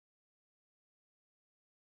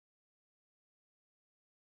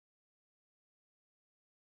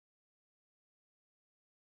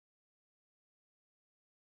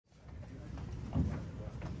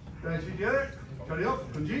Guys, you get it? Cut it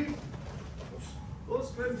up. Kunji.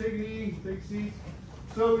 Let's go ahead and take a knee, take a seat.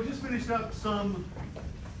 So we just finished up some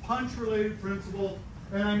punch-related principle,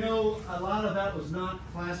 and I know a lot of that was not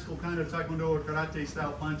classical kind of taekwondo or karate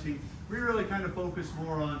style punching. We really kind of focused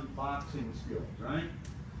more on boxing skills, right?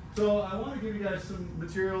 So I want to give you guys some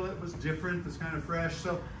material that was different, that's kind of fresh.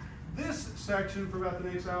 So this section for about the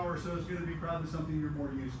next hour or so is going to be probably something you're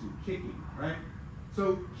more used to, kicking, right?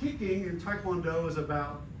 So kicking in taekwondo is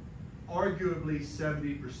about arguably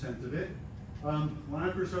 70% of it. When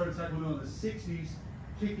I first started taekwondo in the 60s,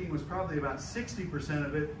 kicking was probably about 60%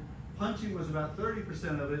 of it, punching was about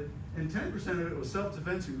 30% of it, and 10% of it was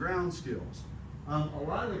self-defense and ground skills. A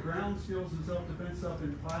lot of the ground skills and self-defense stuff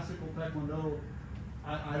in classical taekwondo,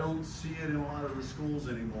 I don't see it in a lot of the schools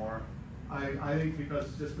anymore. I think because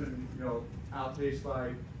it's just been, outpaced by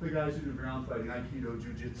the guys who do ground fighting, aikido,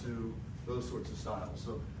 jiu-jitsu, those sorts of styles.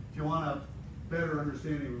 So if you want a better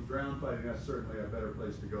understanding of ground fighting, that's certainly a better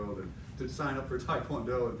place to go than to sign up for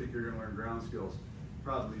taekwondo and think you're going to learn ground skills.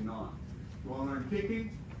 Probably not. You want to learn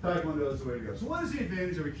kicking? Taekwondo is the way to go. So what is the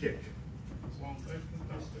advantage of a kick?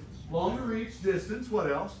 Longer reach, distance. What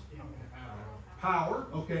else? Power.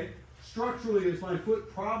 Okay. Structurally, is my foot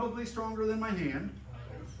probably stronger than my hand?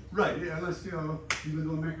 Right. Yeah. Unless you've been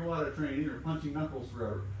doing Mekawada training or punching knuckles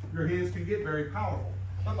forever, your hands can get very powerful.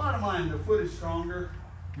 But bottom line, the foot is stronger.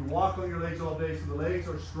 You walk on your legs all day, so the legs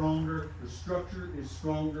are stronger, the structure is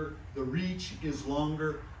stronger, the reach is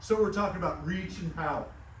longer. So we're talking about reach and power.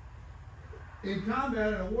 In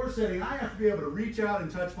combat, in a war setting, I have to be able to reach out and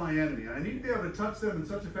touch my enemy. And I need to be able to touch them in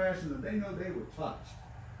such a fashion that they know they were touched.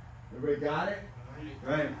 Everybody got it?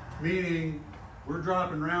 Right. Meaning, we're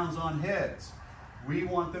dropping rounds on heads. We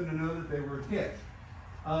want them to know that they were hit.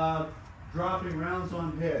 Dropping rounds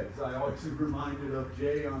on heads. I always am reminded of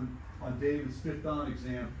Jay on David's 5th on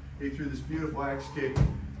exam. He threw this beautiful axe kick,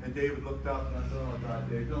 and David looked up, and I thought, oh God,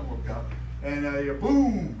 Dave, don't look up. And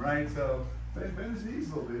boom, right? So bend his knees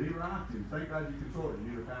a little bit. He rocked him. Thank God you controlled it.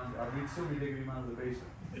 You'd have found out. We'd still be digging him out of the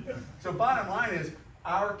basement. So bottom line is,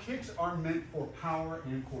 our kicks are meant for power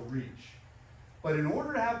and for reach. But in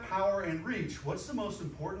order to have power and reach, what's the most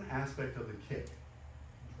important aspect of the kick?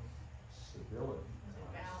 Stability.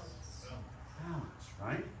 Balance,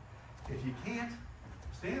 right? If you can't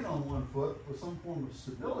stand on one foot with some form of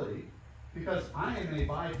stability, because I am a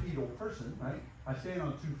bipedal person, right? I stand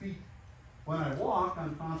on 2 feet. When I walk,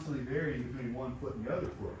 I'm constantly varying between one foot and the other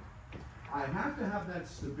foot. I have to have that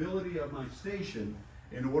stability of my station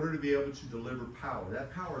in order to be able to deliver power.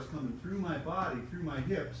 That power is coming through my body, through my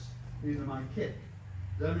hips, into my kick.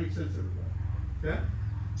 Does that make sense, everybody? Okay?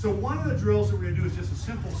 So one of the drills that we're going to do is just a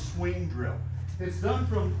simple swing drill. It's done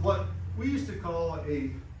from what we used to call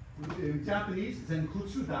in Japanese,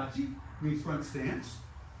 Zenkutsu Dachi, means front stance.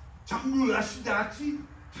 Changurashi Dachi,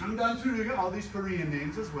 Changdan Tsuruga, all these Korean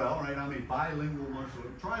names as well, right? I'm a bilingual martial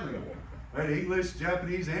art, trilingual, right? English,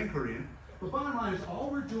 Japanese, and Korean. But bottom line is all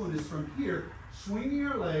we're doing is from here, swinging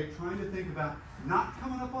your leg, trying to think about not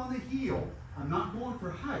coming up on the heel. I'm not going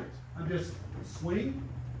for height. I'm just swing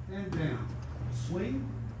and down, swing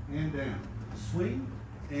and down, swing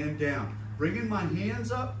and down. Bringing my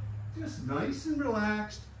hands up, just nice and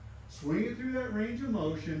relaxed, swinging through that range of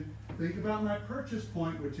motion. Think about my purchase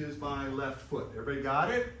point, which is my left foot. Everybody got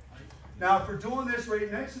it? Now, if we're doing this right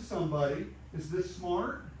next to somebody, is this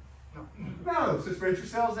smart? No. So spread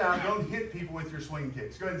yourselves out. Don't hit people with your swing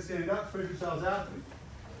kicks. Go ahead and stand up, spread yourselves out.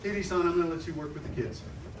 Katie-san, I'm going to let you work with the kids.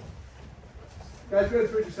 Guys, go ahead and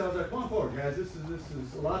spread yourselves out. Come on forward, guys. This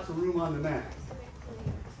is lots of room on the mat.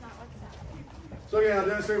 So again, I'll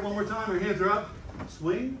demonstrate one more time. Our hands are up.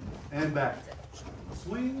 Swing and back.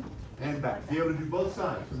 Swing and back. Be able to do both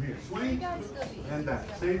sides from here. Swing and back.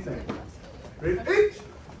 Same thing. Ready? 8,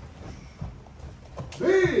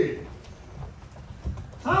 3,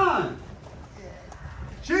 time.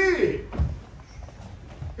 Chi.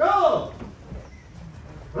 Go.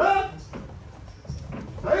 Left.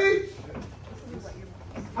 Right.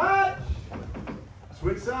 Touch.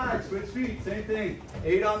 Switch sides, switch feet, same thing.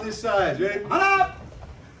 8 on this side. Ready? Up.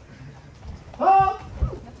 Up.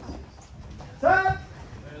 Set.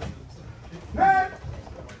 Net.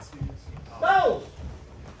 Those.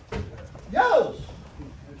 Yos.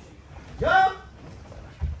 Jump.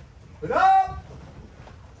 Put up.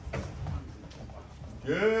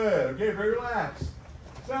 Good. Okay, very relaxed.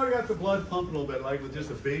 So now we got the blood pumping a little bit, like with just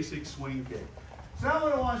a basic swing kick. So now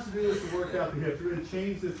what I want us to do is to work out the hips. We're going to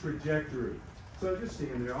change the trajectory. So just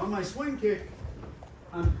stand there. On my swing kick,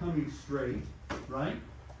 I'm coming straight, right?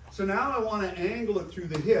 So now I want to angle it through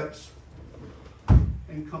the hips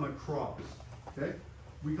and come across, okay?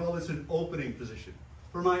 We call this an opening position.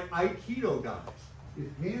 For my aikido guys,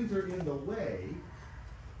 if hands are in the way,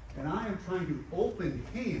 and I am trying to open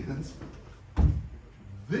hands,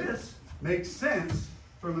 this makes sense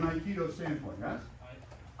from an Aikido standpoint, yes?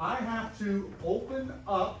 I have to open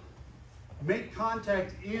up, make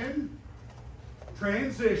contact in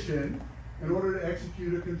transition in order to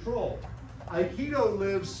execute a control. Aikido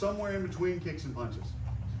lives somewhere in between kicks and punches.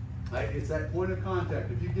 Right? It's that point of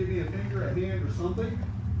contact. If you give me a finger, a hand, or something,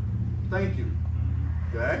 thank you.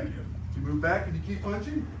 Okay? If you move back and you keep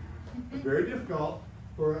punching, it's very difficult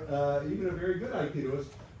for even a very good Aikidoist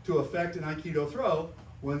to affect an Aikido throw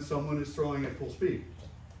when someone is throwing at full speed.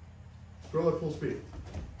 Throw at full speed.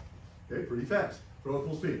 Okay, pretty fast. Throw at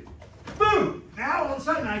full speed. Boom! Now all of a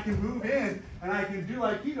sudden I can move in and I can do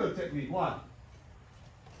Aikido technique. What?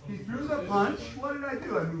 He threw the punch. What did I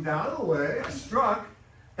do? I moved out of the way. I struck.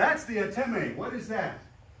 That's the atemi. What is that?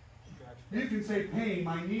 You can say pain.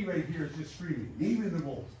 My knee right here is just screaming. Knee in the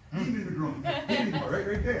balls. Knee in the groin.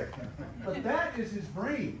 Right there. But that is his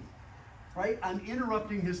brain. Right? I'm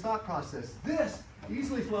interrupting his thought process. This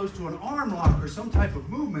easily flows to an arm lock or some type of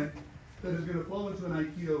movement that is going to flow into an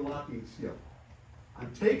Aikido locking skill.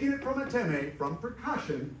 I'm taking it from atemi, from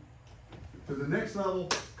percussion, to the next level,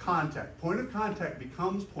 contact. Point of contact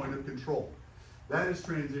becomes point of control. That is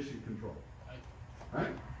transition control.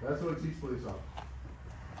 Right? That's what teach police officers.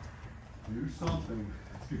 Do something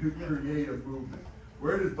to create a movement.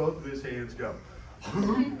 Where did both of his hands go?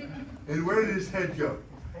 And where did his head go?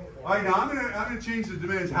 All right, now I'm gonna change the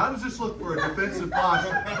dimensions. How does this look for a defensive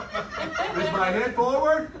posture? Is my head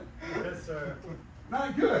forward? Yes, sir.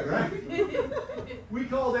 Not good, right? We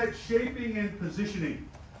call that shaping and positioning.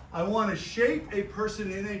 I want to shape a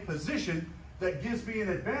person in a position that gives me an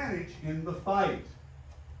advantage in the fight.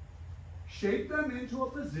 Shape them into a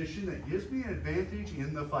position that gives me an advantage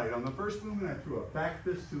in the fight. On the first movement, I threw a back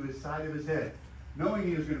fist to his side of his head, knowing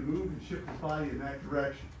he was going to move and shift his body in that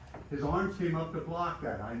direction. His arms came up to block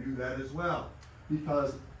that. I knew that as well,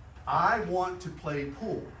 because I want to play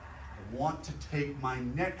pool. I want to take my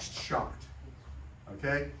next shot,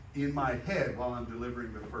 okay, in my head while I'm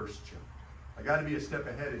delivering the first shot. I got to be a step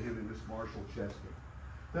ahead of him in this martial chess game.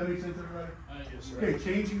 Does that make sense, everybody? Yes, sir. Okay,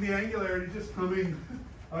 changing the angularity, just coming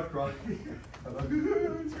across here. All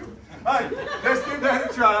right, let's give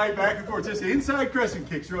that a try, back and forth. Just inside crescent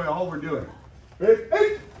kicks, really all we're doing. Ready?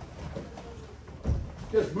 Hey!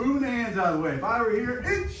 Just moving the hands out of the way. If I were here,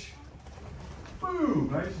 inch, boom.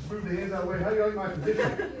 Right, just move the hands out of the way. How do you like my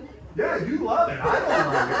position? Yeah, you love it. I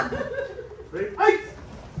don't like it. Ready? Eight.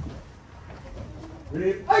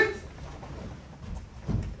 Ready? Eight.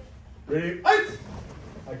 Ready? Eight.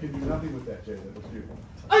 I can do nothing with that, Jay. That was beautiful.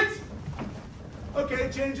 Eight. Okay,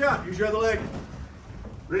 change up. Use your other leg.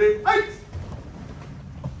 Ready? Eight.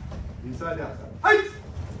 Inside to outside. Eight.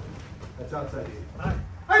 That's outside here.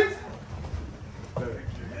 Eight.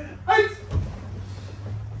 Eight.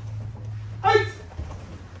 Eight.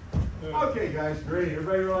 Okay, guys, great.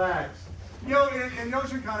 Everybody relax. You know, in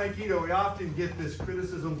Yoshinkan Aikido, we often get this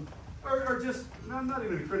criticism, or just, not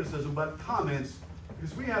even a criticism, but comments,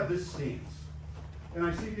 because we have this stance. And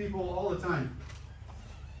I see people all the time,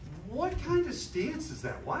 what kind of stance is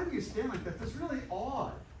that? Why do you stand like that? That's really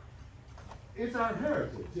odd. It's our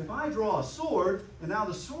heritage. If I draw a sword, and now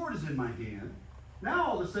the sword is in my hand, now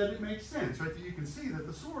all of a sudden it makes sense, right? That you can see that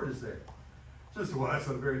the sword is there. So I said, well, that's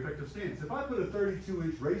not a very effective stance. If I put a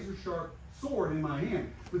 32-inch razor-sharp sword in my hand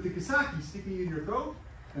with the kisaki sticking in your throat,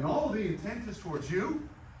 and all of the intent is towards you,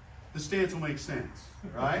 the stance will make sense,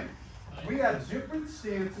 right? We have different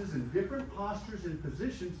stances and different postures and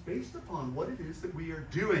positions based upon what it is that we are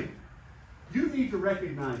doing. You need to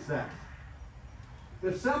recognize that.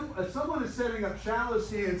 If someone is setting up shallow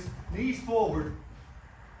stance, knees forward,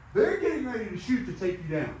 they're getting ready to shoot to take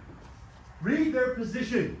you down. Read their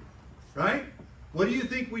position, right? What do you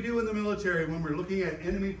think we do in the military when we're looking at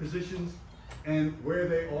enemy positions and where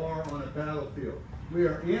they are on a battlefield? We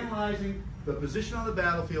are analyzing the position on the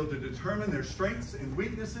battlefield to determine their strengths and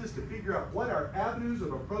weaknesses, to figure out what our avenues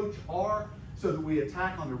of approach are so that we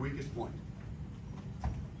attack on their weakest point.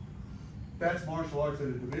 That's martial arts at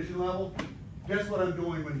a division level. Guess what I'm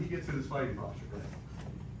doing when he gets in his fighting posture?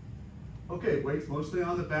 Okay, weight's mostly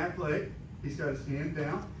on the back leg. He's got his hand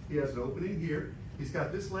down. He has an opening here. He's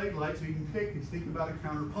got this leg light so he can kick. He's thinking about a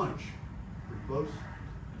counter punch. Pretty close?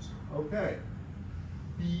 Okay.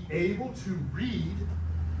 Be able to read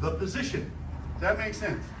the position. Does that make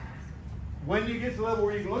sense? When you get to the level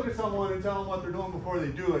where you can look at someone and tell them what they're doing before they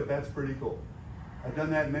do it, that's pretty cool. I've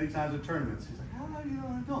done that many times at tournaments. He's like, how do you know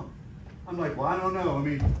what I'm doing? I'm like, well, I don't know. I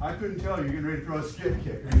mean, I couldn't tell you. You're getting ready to throw a skip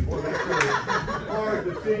kick. I mean, boy, that's really hard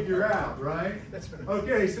to figure out, right?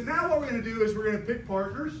 Okay, so now what we're going to do is we're going to pick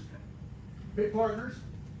partners. Pick partners.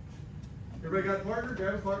 Everybody got a partner?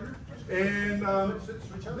 Grab a partner. And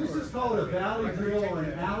this is called a valley drill or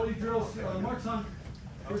an alley drill. Mark's on.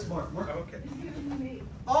 Here's Mark. Mark. Okay.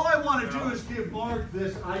 All I want to do is give Mark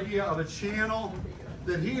this idea of a channel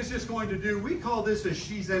that he is just going to do. We call this a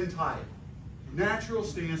shizen tai, natural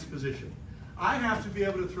stance position. I have to be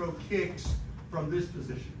able to throw kicks from this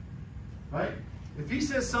position, right? If he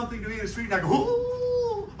says something to me in the street and I go,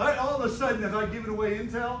 ooh, right, all of a sudden, have I given away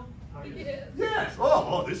intel? Yes.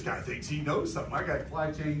 Oh, this guy thinks he knows something. I got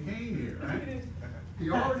fly chain cane here, right? He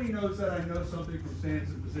already knows that I know something from stance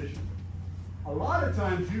and position. A lot of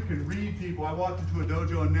times you can read people. I walked into a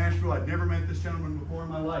dojo in Nashville. I'd never met this gentleman before in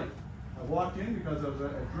my life. I walked in because I was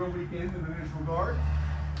at drill weekend in the National Guard.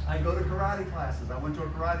 I go to karate classes. I went to a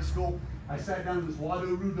karate school. I sat down in this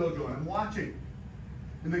Wado-Ru dojo and I'm watching.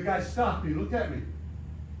 And the guy stopped me, looked at me.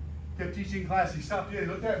 Kept teaching class. He stopped me and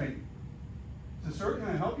he looked at me. He said, sir, can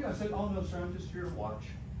I help you? I said, oh no, sir, I'm just here to watch.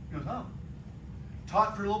 He goes, oh.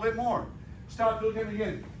 Taught for a little bit more. Stopped, looked at me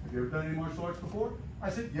again. Have you ever done any martial arts before? I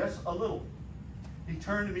said, yes, a little. He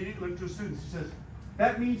turned immediately, looked to his students. He says,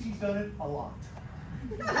 that means he's done it a lot.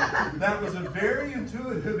 That was a very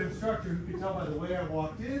intuitive instructor who could tell by the way I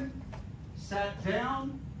walked in, sat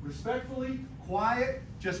down, respectfully, quiet,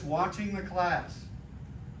 just watching the class.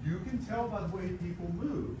 You can tell by the way people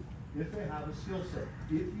move if they have a skill set.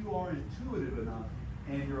 If you are intuitive enough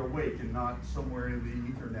and you're awake and not somewhere in the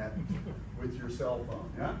internet with your cell phone,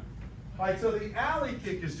 yeah? All right, so the alley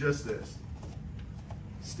kick is just this.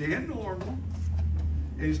 Stand normal,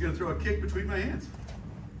 and he's going to throw a kick between my hands.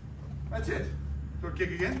 That's it. Throw a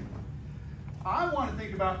kick again. I want to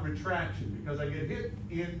think about retraction because I get hit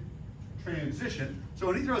in transition. So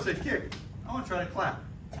when he throws a kick, I want to try to clap.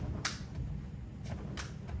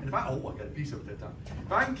 And if I got a piece of it that time.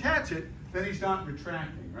 If I can catch it, then he's not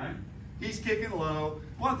retracting, right? He's kicking low.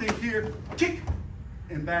 One thing here, kick,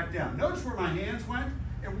 and back down. Notice where my hands went,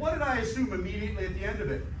 and what did I assume immediately at the end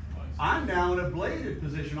of it? I'm now in a bladed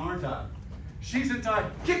position, aren't I? Shizen tai,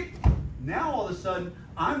 kick. Now all of a sudden,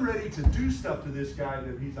 I'm ready to do stuff to this guy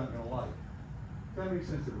that he's not going to like. Does that make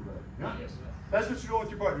sense, everybody? Yeah? Yes. That's what you're doing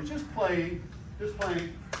with your partner. Just playing, just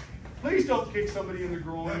playing. Please don't kick somebody in the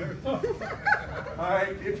groin. All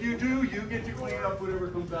right, if you do, you get to clean up whatever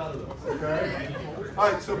comes out of those, okay?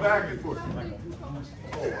 All right, so back and forth.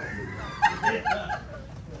 Okay.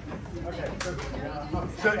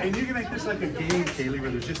 So, and you can make this like a game, Kaylee, where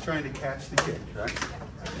they're just trying to catch the kick, right?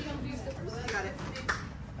 Got it.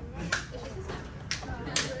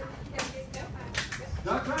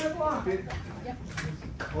 Not trying to block it.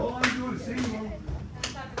 All I'm doing is seeing you.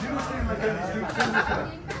 You don't stand like that. Just do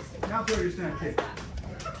this. Now throw your snap kick.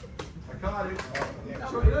 I caught it.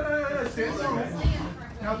 Stand normal.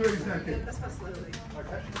 Now throw your snap kick. That's not slowly.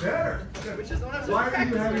 Better. Which is one of the Why are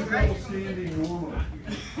you having trouble standing normally?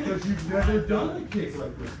 Because you've never done a kick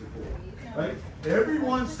like this before, right?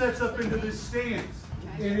 Everyone sets up into this stance.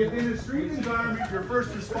 And if in a street environment your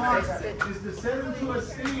first response is to set into a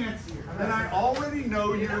stance, then I already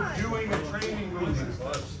know you're doing a training movement.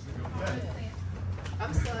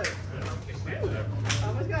 I'm slow.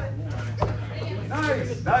 Almost got it.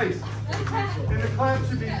 Nice, nice. And the clap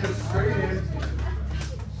should be just straight in.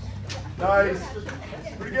 Nice.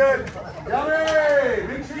 Pretty good. Yummy!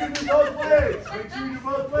 Make sure you do both legs. Make sure you do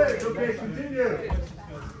both legs. Okay, continue.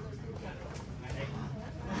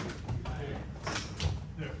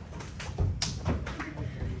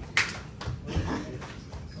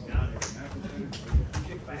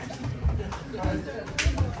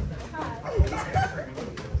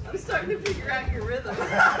 I'm starting to figure out your rhythm.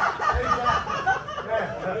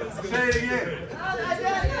 Say it again.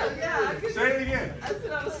 Yeah. Say it again. I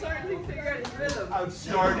said I was starting to figure out his rhythm. I'm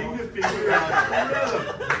starting to figure out the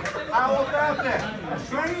rhythm. How about that?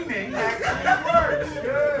 Training actually works.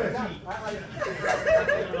 Good.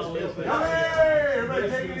 Hey, everybody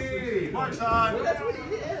take it easy. Mark's on. That's what he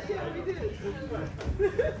did. Yeah, we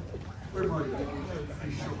did. Where's Mark?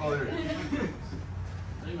 Oh, there he is.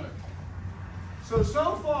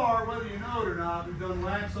 So far, whether you know it or not, we've done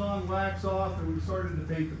wax on, wax off, and we've started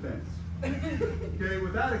to paint the fence. Okay,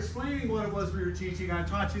 without explaining what it was we were teaching, I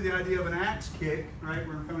taught you the idea of an axe kick, right?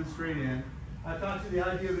 We're coming straight in. I taught you the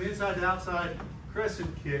idea of an inside to outside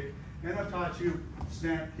crescent kick, and I taught you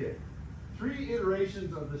snap kick. 3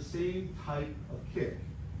 iterations of the same type of kick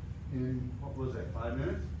in, what was that, 5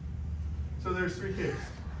 minutes? So there's 3 kicks.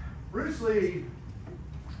 Bruce Lee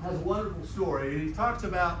has a wonderful story, and he talks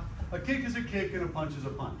about a kick is a kick and a punch is a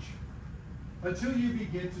punch until you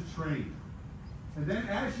begin to train. And then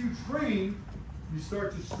as you train, you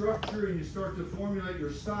start to structure and you start to formulate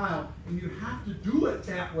your style, and you have to do it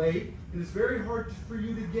that way, and it's very hard for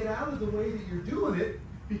you to get out of the way that you're doing it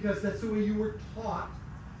because that's the way you were taught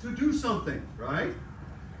to do something, right?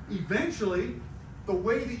 Eventually, the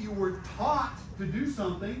way that you were taught to do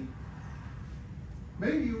something,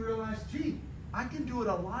 maybe you realize, gee, I can do it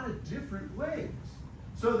a lot of different ways.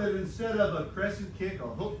 So that instead of a crescent kick, a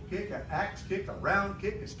hook kick, an axe kick, a round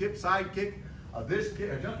kick, a skip side kick, a this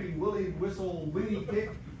kick, a jumping willy whistle winnie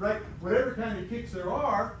kick, right? Whatever kind of kicks there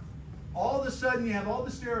are, all of a sudden you have all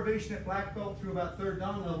this derivation at black belt through about 3rd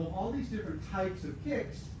dan level, all these different types of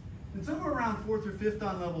kicks. And somewhere around 4th or 5th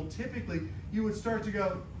dan level, typically, you would start to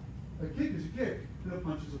go, a kick is a kick, and a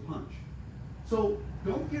punch is a punch. So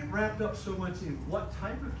don't get wrapped up so much in what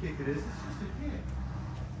type of kick it is, it's just a kick,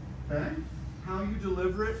 okay? How you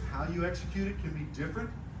deliver it, how you execute it can be different,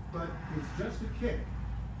 but it's just a kick.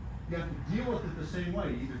 You have to deal with it the same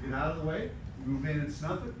way. You either get out of the way, move in and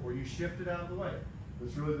snuff it, or you shift it out of the way.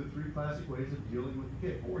 Those are really the 3 classic ways of dealing with the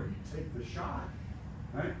kick. Or you take the shot,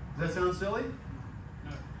 right? Does that sound silly?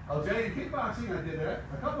 No. I'll tell you, in kickboxing, I did that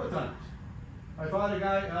a couple of times. I fought a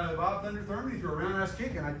guy, Bob Thunder Thurman, he threw a roundhouse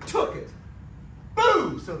kick, and I took it,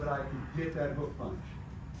 boom, so that I could get that hook punch.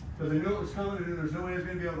 Because I knew it was coming, and there was no way I was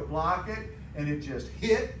going to be able to block it, and it just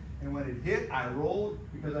hit. And when it hit, I rolled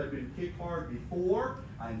because I'd been kicked hard before.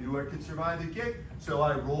 I knew I could survive the kick, so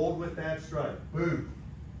I rolled with that strike. Boom.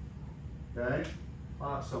 Okay?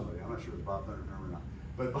 Bob somebody. I'm not sure if Bob Thunder or not.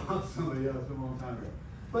 But Bob somebody else a long time ago.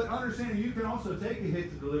 But understand, you can also take a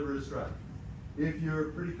hit to deliver a strike if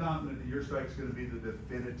you're pretty confident that your strike is going to be the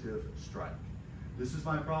definitive strike. This is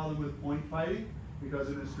my problem with point fighting, because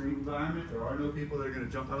in a street environment, there are no people that are going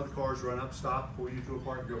to jump out of the cars, run up, stop, pull you to a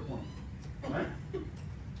part, and go point. Right?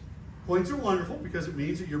 Points are wonderful because it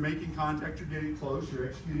means that you're making contact, you're getting close, you're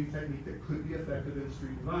executing technique that could be effective in a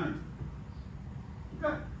street environment.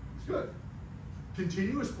 Okay, it's good.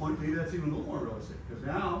 Continuous point, maybe that's even a little more realistic, because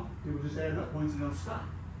now people just add up points and don't stop.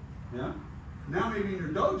 Yeah? Now maybe in your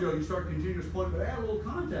dojo you start continuous point, but add a little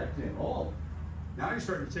contact in. Oh, now you're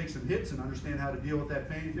starting to take some hits and understand how to deal with that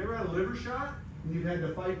pain. If you ever had a liver shot, and you've had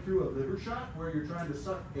to fight through a liver shot where you're trying to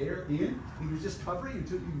suck air in, and you're just covering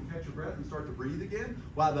until you can catch your breath and start to breathe again,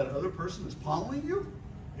 while that other person is pummeling you,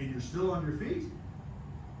 and you're still on your feet,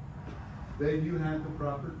 then you have the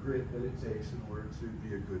proper grit that it takes in order to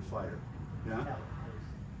be a good fighter. Yeah?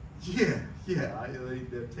 Yeah.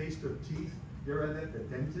 The taste of teeth. You ever had that? The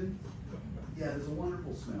dentin? Yeah, there's a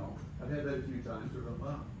wonderful smell. I've had that a few times.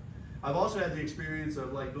 Wow. I've also had the experience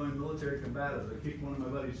of like doing military combatives. I kicked one of my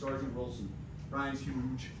buddies, Sergeant Wilson. Brian's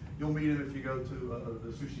huge. You'll meet him if you go to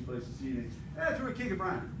the sushi place this evening. I threw a kick at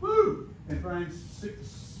Brian. Woo! And Brian's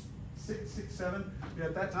 6'7".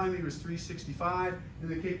 At that time he was 365, and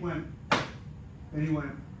the kick went, and he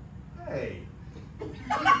went, hey.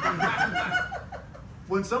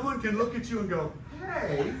 When someone can look at you and go,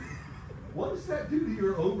 hey, what does that do to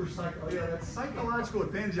your oh yeah, that's psychological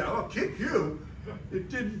advantage. I'll kick you. It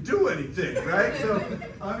didn't do anything, right? So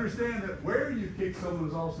understand that where you kick someone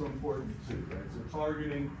is also important too, right? So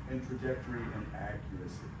targeting and trajectory and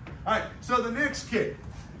accuracy. All right, so the next kick.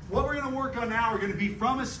 What we're going to work on now, we're going to be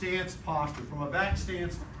from a stance posture, from a back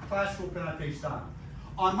stance, classical karate style.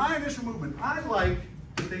 On my initial movement, I like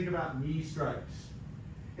to think about knee strikes.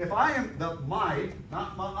 If I am not my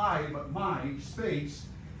space,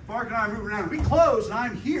 if Mark and I are moving around, we close and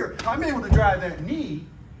I'm here, I'm able to drive that knee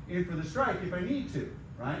in for the strike if I need to,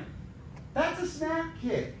 right? That's a snap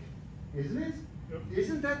kick, isn't it? Yep.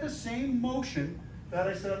 Isn't that the same motion that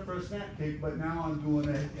I set up for a snap kick, but now I'm doing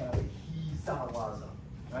a hisawaza,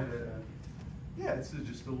 right? Yeah, it's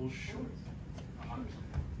just a little short.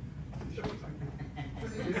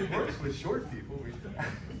 It works with short people.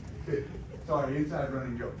 Sorry, inside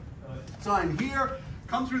running joke. So I'm here,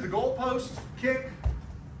 come through the goalpost, kick.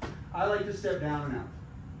 I like to step down and out.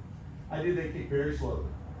 I did that kick very slowly.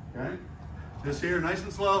 Okay? Just here, nice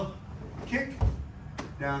and slow. Kick,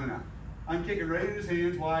 down and out. I'm kicking right in his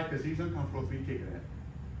hands. Why? Because he's uncomfortable with me kicking it.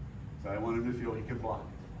 So I want him to feel he can block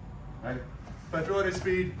it. Right? If I throw it at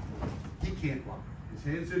speed, he can't block it. His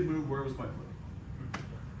hands didn't move. Where was my foot?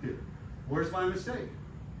 Here. Where's my mistake?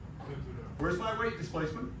 Where's my weight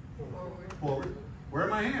displacement? Forward. Where are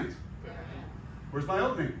my hands? Where's my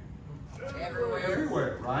opening? Everywhere.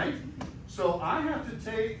 Everywhere, right? So I have to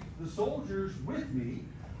take the soldiers with me.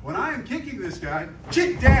 When I am kicking this guy,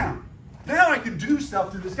 kick down. Now I can do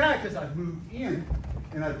stuff to this guy because I've moved in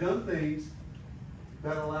and I've done things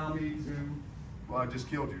that allow me to, well, I just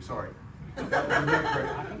killed you, sorry. That was great.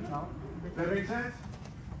 Does that make sense?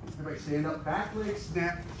 Everybody stand up, back leg,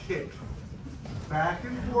 snap, kick. Back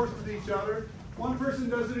and forth with each other. One person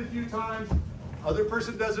does it a few times, Other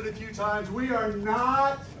person does it a few times. We are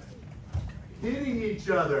not hitting each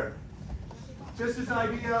other. Just this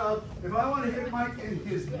idea of, if I want to hit Mike in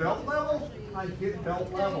his belt level, I hit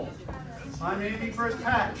belt level. I'm aiming for his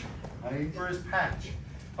patch. I aim for his patch.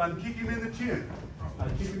 If I'm kicking him in the chin, I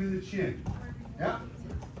kick him in the chin. Yeah?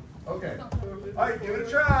 Okay. All right, give it a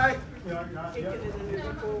try.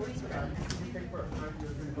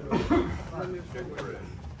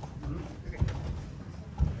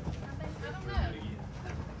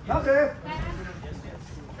 Not bad.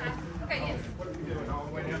 Okay, yes. What are we doing? All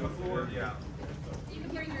the way down the floor? Yeah. You can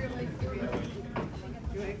hear your like.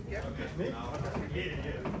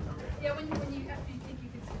 Yeah, when you after you think you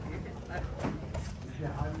can see.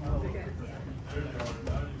 Yeah, I know. Okay.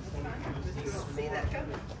 You don't see that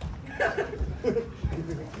coming.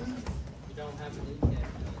 You don't have an in-cap.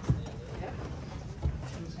 Yeah.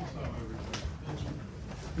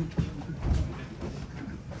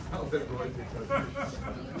 I'll bet Roy did that.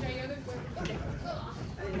 Okay, other okay.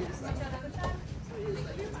 I didn't need to see Like that other side?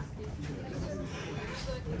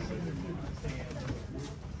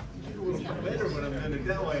 A little better when I'm doing it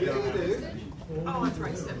that way. Yeah, you do. Oh, that's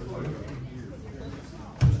right, step forward.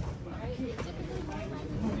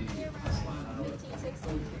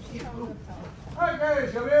 All right,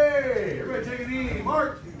 guys, come in. Everybody take a knee.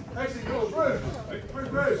 Mark. Actually, go Bruce. Where's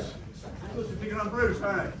Bruce? Supposed to be picking on Bruce,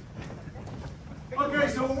 right? Okay,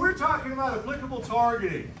 so when we're talking about applicable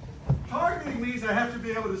targeting, targeting means I have to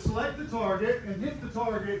be able to select the target and hit the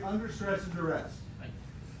target under stress and duress.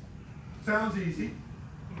 Sounds easy.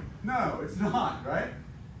 No, it's not, right?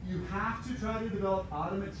 You have to try to develop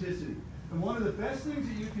automaticity. And one of the best things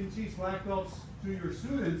that you can teach black belts to your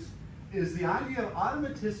students is the idea of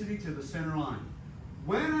automaticity to the center line.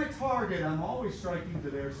 When I target, I'm always striking to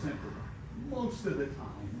their center, most of the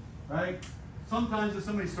time, right? Sometimes if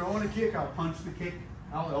somebody's throwing a kick, I'll punch the kick,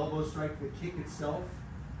 I'll elbow strike the kick itself.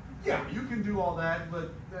 Yeah, you can do all that,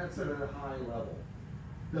 but that's at a high level.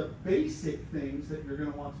 The basic things that you're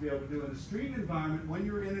going to want to be able to do in a street environment, when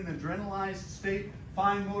you're in an adrenalized state,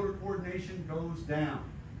 fine motor coordination goes down.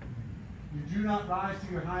 You do not rise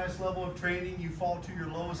to your highest level of training, you fall to your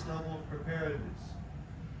lowest level of preparedness.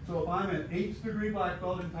 So if I'm an 8th degree black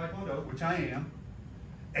belt in Taekwondo, which I am,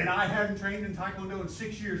 and I haven't trained in Taekwondo in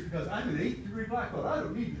 6 years because I'm an 8th degree black belt, I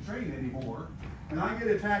don't need to train anymore, and I get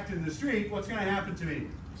attacked in the street, what's going to happen to me?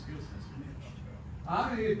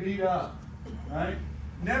 I'm going to get beat up, right?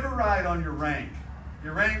 Never ride on your rank.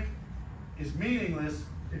 Your rank is meaningless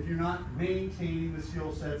if you're not maintaining the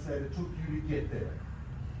skill sets that it took you to get there.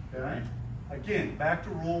 Okay? Again, back to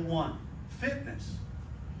rule 1. Fitness.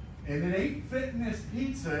 And it ain't fitness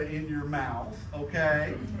pizza in your mouth,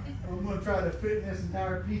 okay? I'm going to try to fit this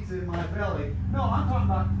entire pizza in my belly. No, I'm talking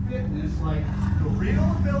about fitness, like the real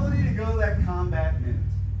ability to go that combat minute.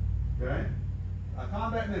 Okay? A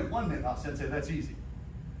combat minute, 1 minute, I'll say that's easy.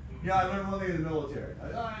 Yeah, I learned one thing in the military.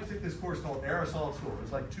 I took this course called Air Assault School.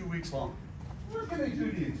 It's like 2 weeks long. What can they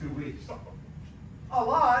do to you in 2 weeks? A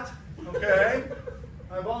lot, okay?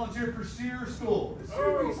 I volunteered for SEER School. It's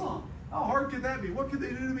 3 weeks long. How hard could that be? What could they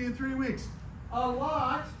do to me in 3 weeks? A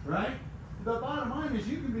lot, right? The bottom line is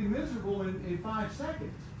you can be miserable in 5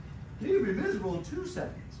 seconds. You can be miserable in 2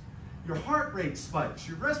 seconds. Your heart rate spikes.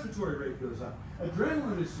 Your respiratory rate goes up.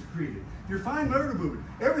 Adrenaline is secreted. Your fine motor movement.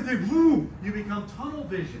 Everything, boom, you become tunnel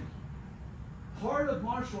vision. Part of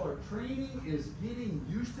martial art training is getting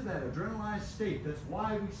used to that adrenalized state. That's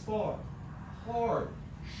why we spar. Hard,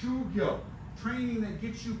 shugyo, training that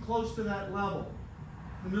gets you close to that level.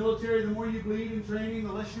 In the military, the more you bleed in training,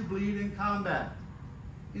 the less you bleed in combat.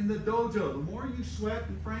 In the dojo, the more you sweat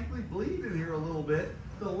and frankly bleed in here a little bit,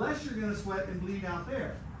 the less you're going to sweat and bleed out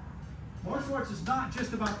there. Martial arts is not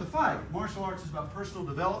just about the fight. Martial arts is about personal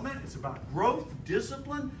development. It's about growth,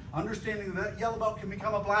 discipline, understanding that yellow belt can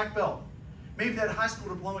become a black belt. Maybe that high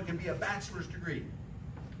school diploma can be a bachelor's degree,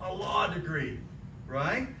 a law degree,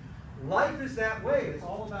 right? Life is that way. It's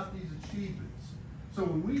all about these achievements. So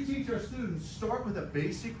when we teach our students, start with a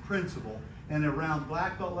basic principle and around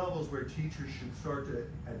black belt levels where teachers should start to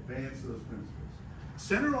advance those principles.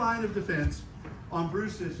 Center line of defense on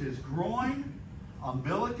Bruce's is groin,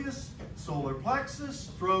 umbilicus, solar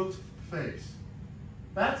plexus, throat, face.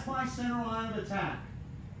 That's my center line of attack.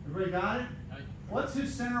 Everybody got it? What's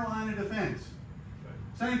his center line of defense?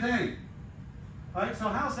 Same thing. All right, so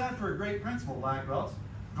how's that for a great principle, black belts?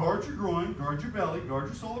 Guard your groin, guard your belly, guard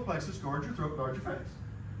your solar plexus, guard your throat, guard your face.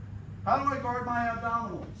 How do I guard my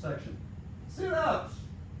abdominal section? Sit-ups,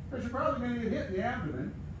 because you're probably going to get hit in the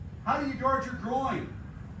abdomen. How do you guard your groin?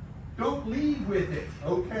 Don't lead with it,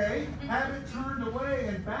 okay? Have it turned away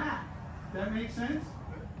and back. That makes sense?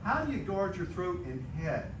 How do you guard your throat and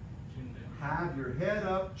head? have your head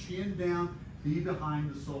up, chin down, be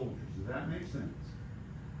behind the shoulders. Does that make sense?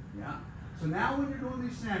 Yeah. So now when you're doing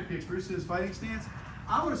these snap kicks, Bruce in his fighting stance,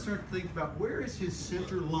 I want to start to think about where is his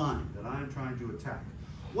center line that I'm trying to attack.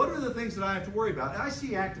 What are the things that I have to worry about? I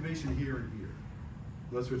see activation here and here.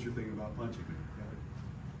 That's what you're thinking about punching me.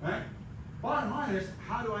 All right? Bottom line is,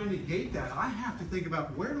 how do I negate that? I have to think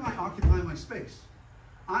about where do I occupy my space?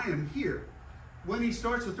 I am here. When he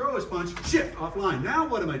starts to throw his punch, shift, offline. Now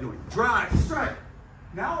what am I doing? Drive, strike.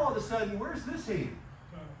 Now all of a sudden, where's this hand?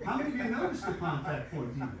 How many of you noticed the contact point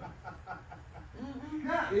even?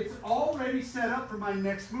 Yeah, it's already set up for my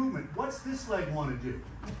next movement. What's this leg want to do?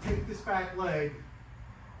 Take this back leg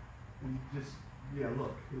and just, yeah,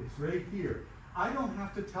 look, it's right here. I don't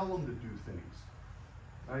have to tell them to do things.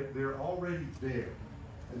 Right? They're already there.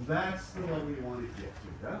 And that's the level we want to get to.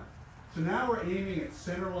 Yeah? So now we're aiming at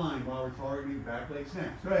center line while we're targeting back leg snaps.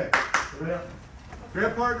 Go ahead. Go ahead.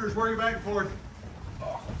 Grab partners, working back and forth.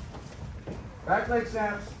 Back leg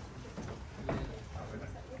snaps.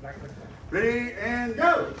 Ready and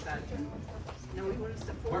go. No, we want to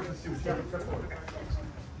step forward. Step forward.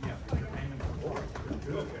 Yeah, you're aiming forward.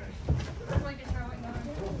 Okay. It's like a throwing on.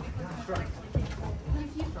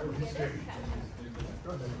 If you forget it,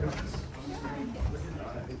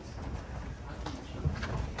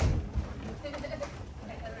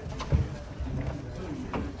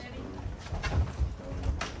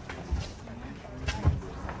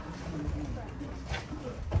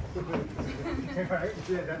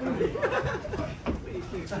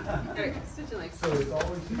 Okay, such a nice. So it's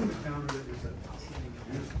always you the counter that you said.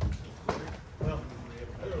 Well,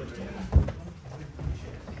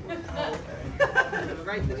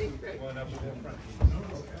 Right, the knee, right. one up in front.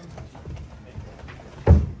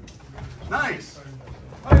 Nice.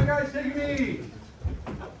 All right, guys, take a knee.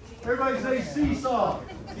 Everybody say seesaw.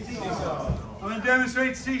 Seesaw. I'm going to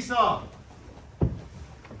demonstrate seesaw.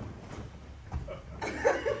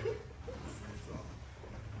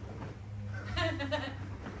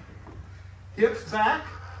 Hips back,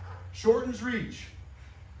 shortens reach.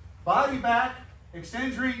 Body back,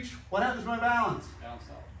 extends reach. What happens to my balance? Bounce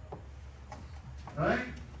off. Right?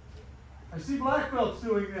 I see black belts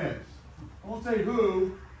doing this. I won't say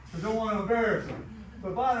who, because I don't want to embarrass them.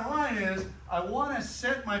 But bottom line is, I want to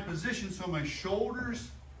set my position so my shoulders,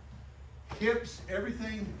 hips,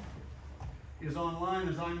 everything is on line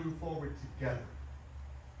as I move forward together.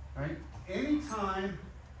 Right? Anytime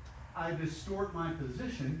I distort my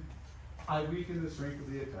position, I weaken the strength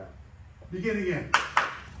of the attack. Begin again.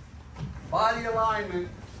 Body alignment.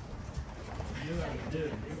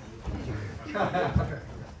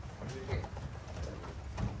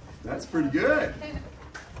 That's pretty good.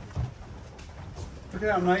 Look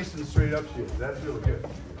at how nice and straight up she is. That's really good.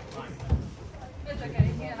 it's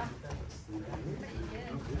okay, yeah.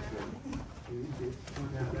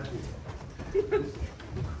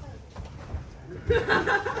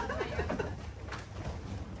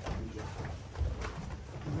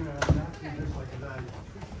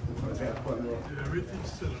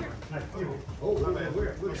 Everything's still Oh,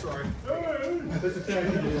 I'm sorry. This is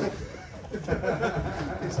technical.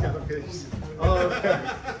 He's got a case.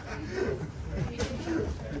 Okay.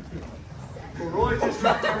 Well, Roy just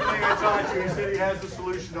dropped everything I taught you. He said he has the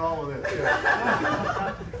solution to all of this.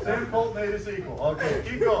 Yeah. Sam Colt made us equal. Okay,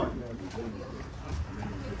 keep going.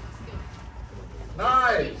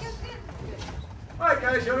 Nice. All right,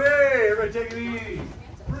 guys, show me. Everybody take it easy.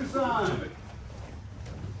 Bruce on. All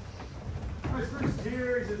right, Bruce is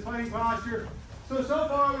here. He's in fighting posture. So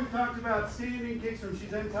far we've talked about standing kicks from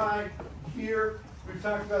Shizentai here. We've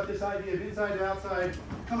talked about this idea of inside to outside,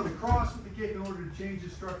 coming across with the kick in order to change the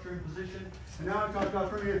structure and position. And now I've talked about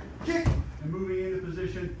from here, kick, and moving into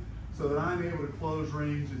position so that I'm able to close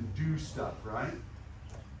range and do stuff, right?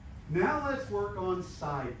 Now let's work on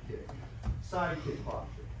side kick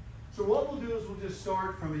posture. So what we'll do is we'll just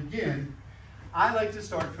start from, again, I like to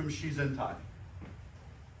start from Shizentai,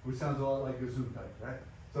 which sounds a lot like Gesundheit, right?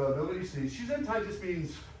 So nobody sees. Shizentai just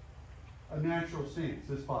means a natural stance,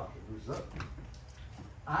 this posture. Moves up.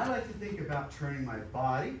 I like to think about turning my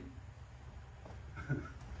body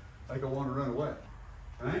like I want to run away,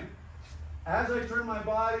 right? As I turn my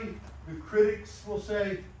body, the critics will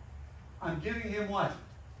say, I'm giving him what?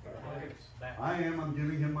 I'm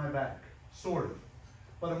giving him my back, sort of.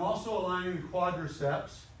 But I'm also aligning the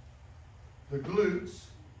quadriceps, the glutes,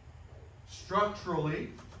 structurally,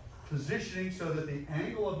 positioning so that the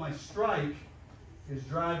angle of my strike is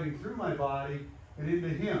driving through my body and into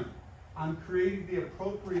him. I'm creating the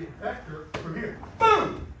appropriate vector from here,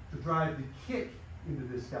 boom, to drive the kick into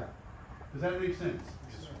this guy. Does that make sense?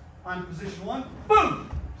 Yes, sir. I'm position one, boom,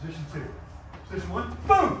 position two. Position one,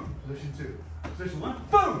 boom, position 2. Position 1,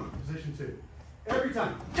 boom, position 2. Every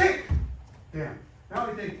time, kick, down. Now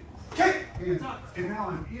I think, kick, hands up. And now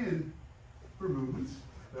I'm in for movements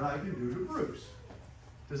that I can do to Bruce.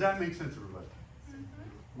 Does that make sense, everybody?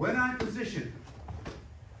 When I position,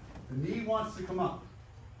 the knee wants to come up.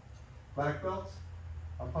 Black belts,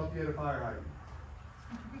 I'll pump you at a fire hydrant.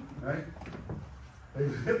 Right? They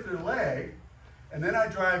lift their leg, and then I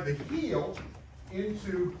drive the heel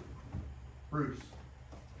into Bruce.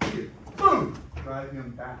 Heel, boom! Drive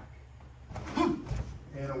him back. Boom!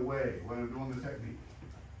 And away when I'm doing the technique.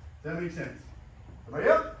 Does that make sense? Everybody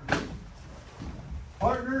up?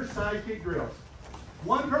 Partner side kick drills.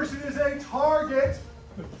 One person is a target.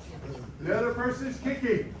 The other person is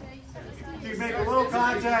kicking. You can make a little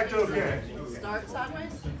contact, okay. Start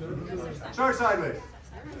sideways? Start sideways.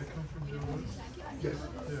 Yes.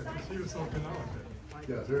 Yeah, because he was helping out with it.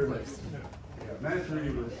 Yeah, very nice. Yeah, mastery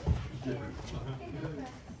was different.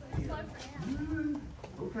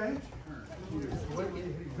 Okay.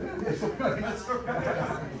 That's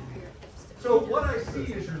okay. So what I see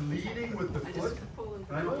is you're leading with the I foot. just pull and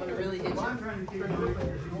Right? I want to really hit If I'm you. trying to keep my leg,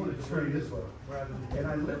 you want to turn this way. And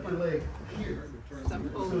I lift my leg here. So I'm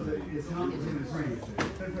So pulling. that it's not within his range.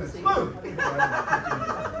 Boom!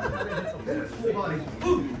 Then it's full body.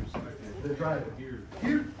 Boom! Then drive it.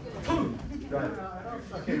 Here. Boom! Drive it.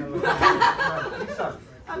 Okay, now look. Keep stopping.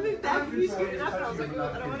 I moved back and you scooted up and I was like,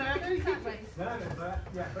 well, I don't want to actually kick me.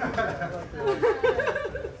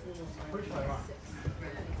 Push my arm.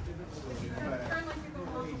 Turn like you're going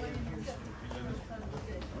all the way and sit.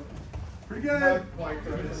 Pretty good.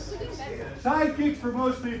 Side kicks for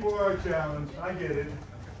most people are a challenge. I get it.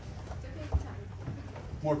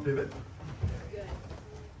 More pivot.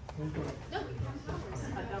 A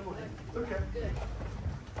double leg. Okay.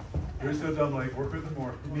 There's no dumb leg. Work with it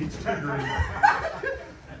more. It needs tutoring. That's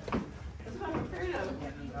what I'm afraid of.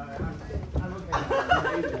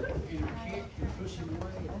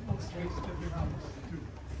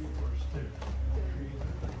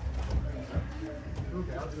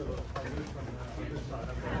 Okay, I'll do a little. I'll do it from this side.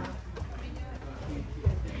 Okay.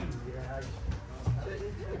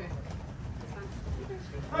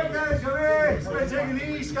 All right, guys, come here. Somebody take a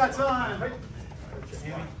knee. Scott's on.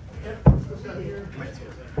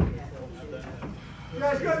 You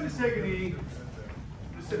guys, go ahead and just take a knee.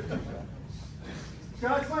 Just sit there.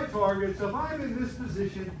 Scott's my target, so if I'm in this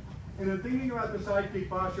position and I'm thinking about the side kick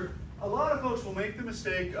posture, a lot of folks will make the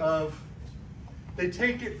mistake of they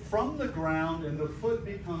take it from the ground and the foot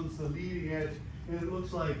becomes the leading edge and it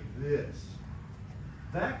looks like this.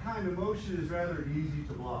 That kind of motion is rather easy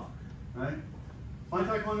to block, right? My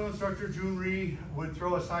Taekwondo instructor, Jun Rhee, would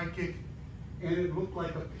throw a side kick and it looked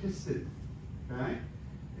like a piston, okay?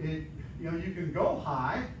 You know, you can go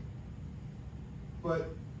high, but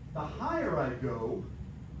the higher I go,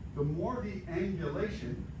 the more the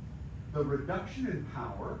angulation, the reduction in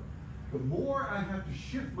power, the more I have to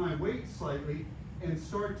shift my weight slightly and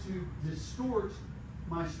start to distort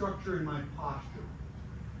my structure and my posture.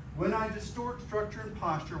 When I distort structure and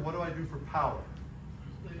posture, what do I do for power?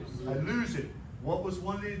 I lose it. What was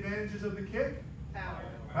one of the advantages of the kick? Power.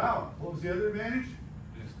 Power. What was the other advantage?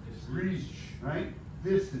 Reach, right?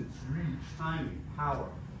 Distance, reach, timing, power.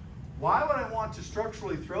 Why would I want to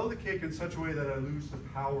structurally throw the kick in such a way that I lose the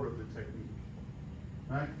power of the technique?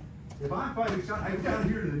 Right? If I'm fighting shot, I go down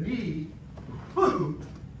here to the knee, boom,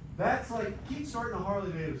 that's like kick-starting a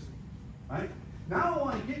Harley Davidson, right? Now I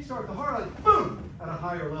want to kick-start the Harley, boom, at a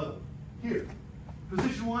higher level. Here,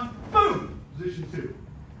 position 1, boom, position 2.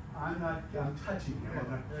 I'm touching him, I'm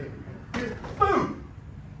not kicking him. Here, boom,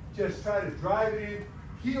 just try to drive it in,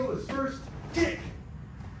 heel is first, kick.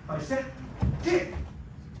 If I set, kick.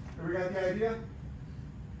 Ever got the idea?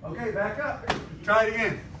 Okay, back up. Try it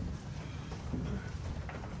again.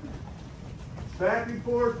 Back and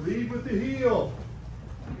forth, lead with the heel.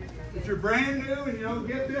 If you're brand new and you don't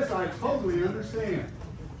get this, I totally understand.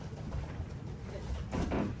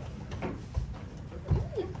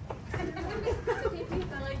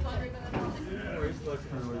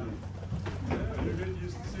 You're good.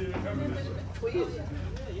 Used to see it coming this way. Please.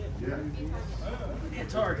 Yeah. Be a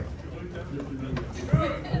target.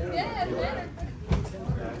 Yeah, better.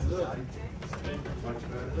 Much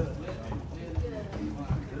better.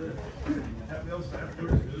 That feels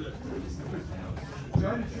afterwards good.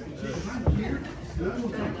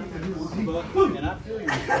 And I feel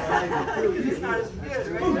your He's not as good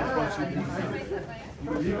right now.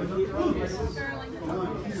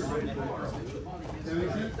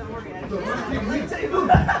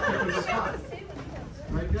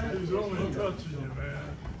 Right there. He's only touching you,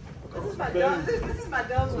 man. This is my dumb. This is my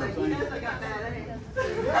dumb leg. He knows I got bad hands.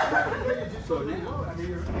 So now, I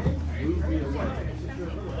mean, move me away.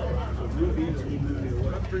 So move me and move me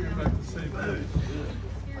away. I'm bringing back the same thing.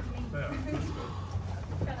 Yeah.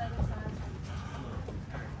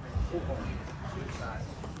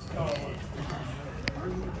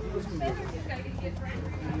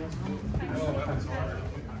 Oh, that was hard.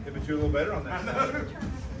 Yeah, but you're a little better on that.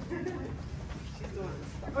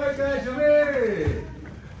 All right, guys, you ready?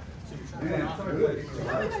 Man, it's so good.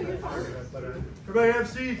 Everybody have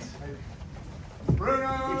seats.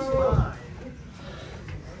 Bruno!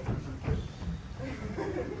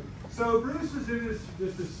 So Bruce is in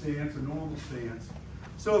just a stance, a normal stance.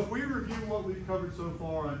 So if we review what we've covered so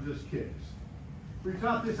far on just kicks, we've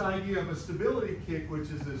taught this idea of a stability kick, which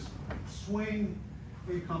is this swing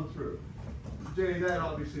and come through. Jay,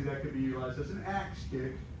 that could be utilized as an axe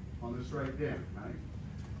kick on the strike down, right?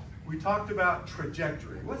 We talked about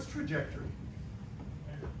trajectory. What's trajectory?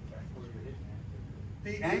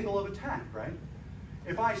 The angle of attack, right?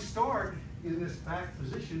 If I start in this back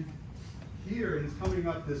position here and it's coming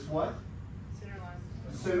up this what? Center line.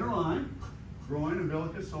 Center line, groin,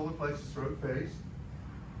 umbilicus, solar plexus, throat, face.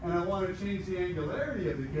 And I want to change the angularity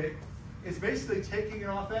of the kick. It's basically taking it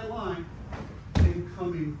off that line and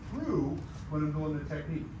coming through when I'm doing the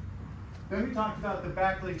technique. Then we talked about the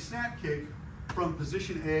back leg snap kick from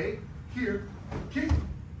position A, here, kick,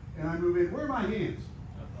 and I move in. Where are my hands?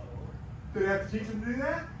 Did I have to teach them to do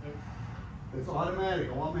that? It's automatic.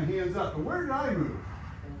 I want my hands up. But where did I move?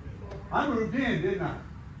 I moved in, didn't I?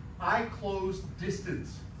 I closed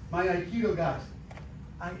distance. My aikido guys,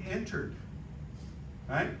 I entered.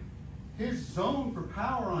 Right? His zone for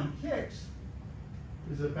power on kicks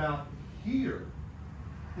is about here.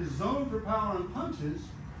 His zone for power on punches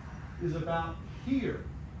is about here.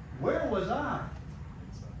 Where was I?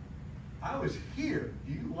 I was here.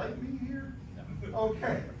 Do you like me here?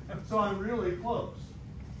 Okay, so I'm really close.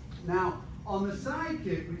 Now, on the side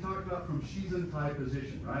kick, we talked about from Shizen-tai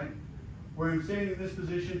position, right? Where I'm standing in this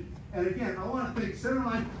position, and again, I want to think center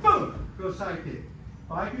line, boom, go side kick.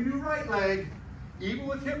 If I can do right leg, even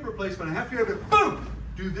with hip replacement, I have to be able to, boom,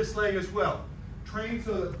 do this leg as well. Train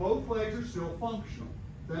so that both legs are still functional.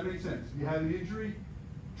 Does that make sense? If you have an injury,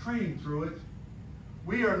 train through it.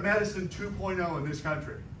 We are medicine 2.0 in this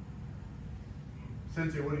country.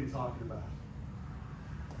 Sensei, what are you talking about?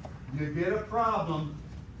 You get a problem,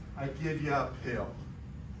 I give you a pill.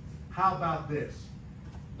 How about this?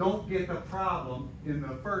 Don't get the problem in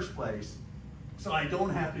the first place, so I don't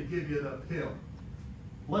have to give you the pill.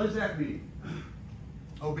 What does that mean?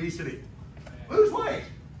 Obesity. Lose weight.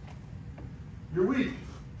 You're weak.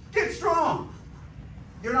 Get strong.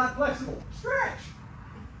 You're not flexible. Stretch.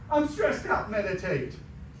 I'm stressed out. Meditate.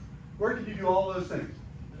 Where can you do all those things?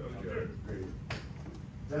 Okay. Great. Does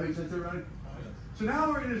that make sense, everybody? So now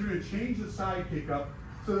what we're going to do is we're going to change the side kick up,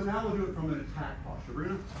 so that now we'll do it from an attack posture. We're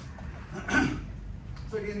going to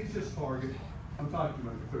so again, he's just target. I'm talking to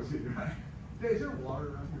my associate, right? Hey, is there water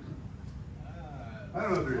around here? I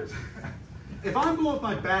don't know if there is. If I'm going with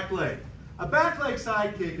my back leg, a back leg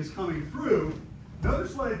side kick is coming through.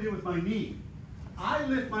 Notice what I did with my knee. I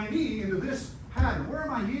lift my knee into this pattern. Where are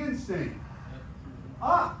my hands staying?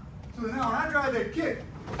 Up. So now when I drive that kick,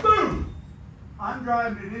 boom! I'm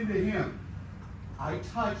driving it into him. I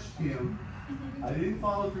touched him. I didn't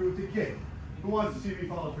follow through with the kick. Who wants to see me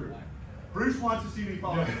follow through? Bruce wants to see me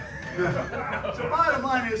follow through. So bottom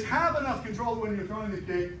line is, have enough control when you're throwing the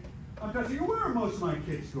kick. I'm touching you. Where are most of my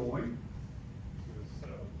kicks going?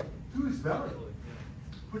 To his belly.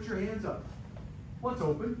 Put your hands up. What's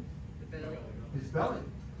open? The belly. His belly.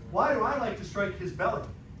 Why do I like to strike his belly?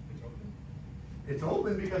 It's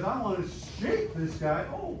open because I want to shake this guy.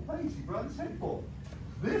 Oh, thanks, he brought his head full.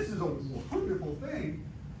 This is a wonderful thing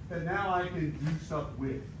that now I can do stuff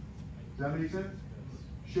with. Does that make sense?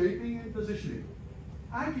 Shaping and positioning.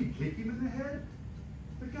 I can kick him in the head.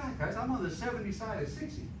 But God, guys, I'm on the 70 side of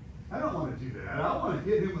 60. I don't want to do that. I want to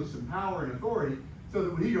hit him with some power and authority so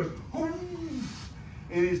that when he goes,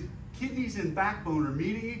 and his kidneys and backbone are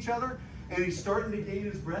meeting each other, and he's starting to gain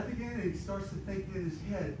his breath again, and he starts to think in his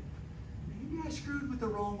head, maybe I screwed with the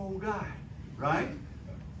wrong old guy, right?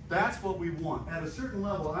 That's what we want. At a certain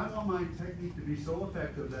level, I want my technique to be so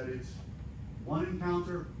effective that it's one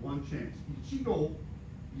encounter, one chance. Ichigo,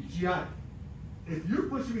 ichiai. If you're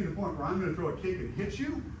pushing me to the point where I'm going to throw a kick and hit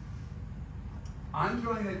you, I'm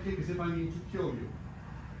throwing that kick as if I need to kill you.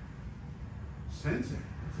 Sensei,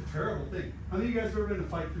 it's a terrible thing. How many of you guys have ever been in a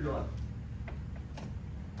fight for your life?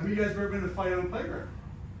 How many of you guys have ever been in a fight on a playground?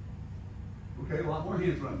 Okay, a lot more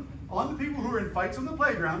hands running. On the people who are in fights on the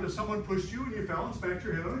playground, if someone pushed you and you fell and smacked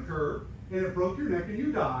your head on a curb, and it broke your neck and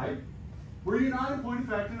you died, were you not in point of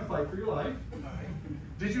fact in a fight for your life?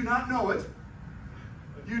 Did you not know it?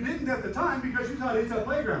 You didn't at the time because you thought it's a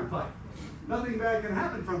playground fight. Nothing bad can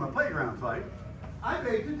happen from a playground fight. I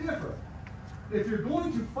beg to differ. If you're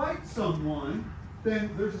going to fight someone,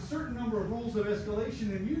 then there's a certain number of rules of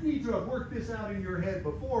escalation, and you need to have worked this out in your head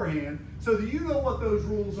beforehand so that you know what those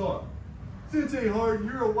rules are. Sensei Harden,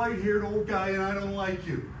 you're a white-haired old guy and I don't like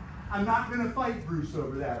you. I'm not going to fight Bruce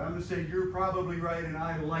over that. I'm going to say you're probably right and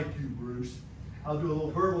I like you, Bruce. I'll do a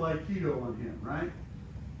little verbal aikido on him, right?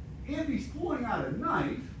 If he's pulling out a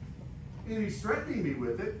knife and he's threatening me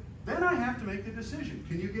with it, then I have to make the decision.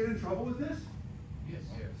 Can you get in trouble with this? Yes.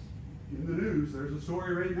 Yes. In the news, there's a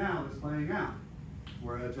story right now that's playing out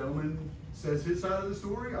where a gentleman says his side of the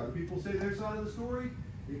story, other people say their side of the story,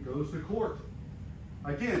 it goes to court.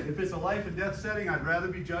 Again, if it's a life and death setting, I'd rather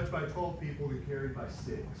be judged by 12 people than carried by 6.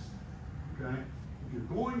 Okay? If you're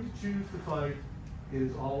going to choose to fight, it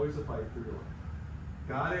is always a fight for your life.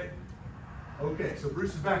 Got it? Okay, so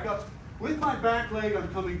Bruce is back up. With my back leg, I'm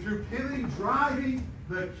coming through, pivoting, driving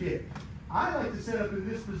the kick. I like to set up in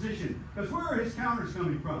this position, because where are his counters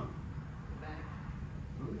coming from? Back.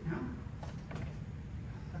 Go to the counter.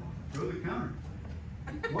 Go to the counter.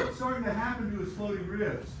 What's starting to happen to his floating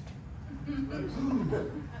ribs?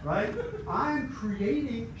 Right? I'm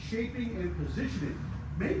creating, shaping, and positioning.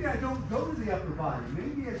 Maybe I don't go to the upper body.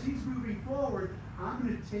 Maybe as he's moving forward, I'm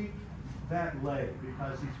going to take that leg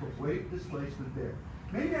because he's put weight displacement there.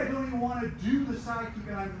 Maybe I don't even want to do the side kick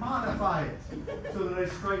and I modify it so that I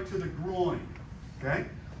strike to the groin, okay?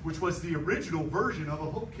 Which was the original version of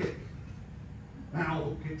a hook kick. Now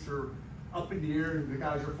hook kicks are up in the air and the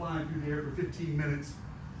guys are flying through the air for 15 minutes.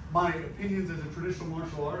 My opinions as a traditional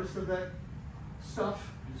martial artist of that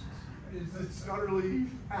stuff is it's utterly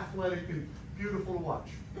athletic and beautiful to watch.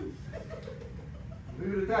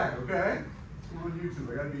 Leave it at that, okay? I'm on YouTube,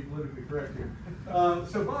 I gotta be politically correct here.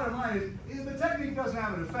 So bottom line is, if the technique doesn't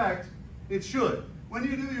have an effect, it should. When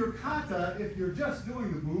you do your kata, if you're just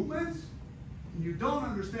doing the movements, and you don't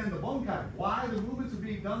understand the bonkai, why the movements are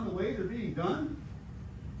being done the way they're being done,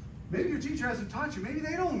 maybe your teacher hasn't taught you, maybe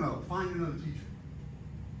they don't know. Find another teacher.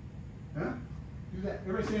 Yeah? Do that.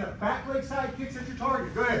 Everybody stand up. Back leg side kicks at your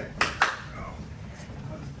target. Go ahead.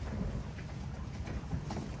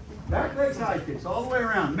 Back leg side kicks all the way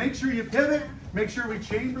around. Make sure you pivot. Make sure we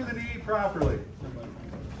chamber the knee properly.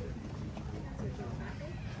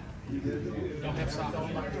 Don't have socks on.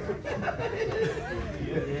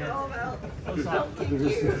 It's all about Well, if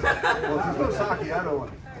there's no sake, I don't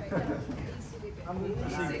want it.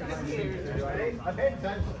 sickness, right? I paid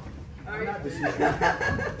attention. All right.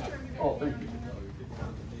 Oh, thank you.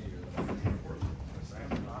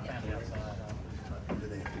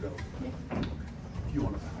 If you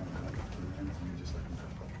want to you just let them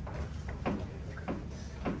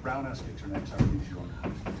go. Roundhouse kicks are next. I'll use you on the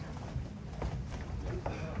house kicks.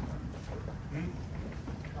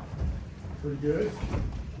 Pretty good.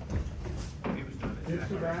 Hips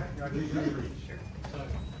to back.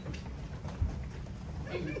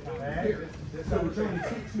 So we're trying to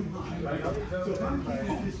kick too high, right? So if I'm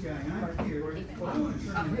kicking this guy and I'm here, I want to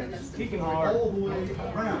turn my hips all the way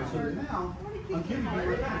around. So now I'm kicking you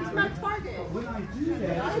right back. It's my target. When I do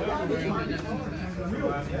that, I'm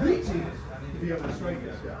really reaching to be able to strike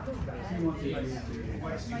this guy. He wants to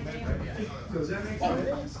fight. So does that make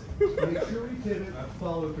sense? Make sure we pivot,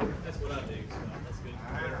 follow through. That's what I think. So that's good.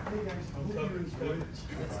 Hey guys, I hope you enjoyed it.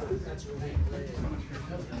 That's really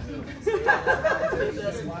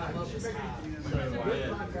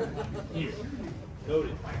Here, note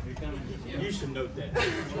it. You should note that.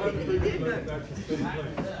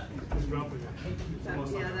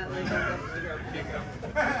 Yeah, that leg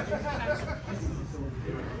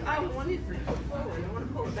I wanted to pull forward. I want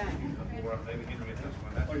to pull it back.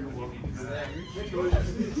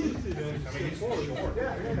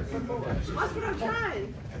 That's what I'm trying.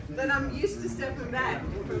 Then I'm used to stepping back.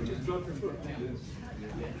 Just drop your foot.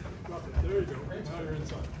 Drop it. There you go. Now you're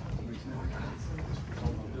inside.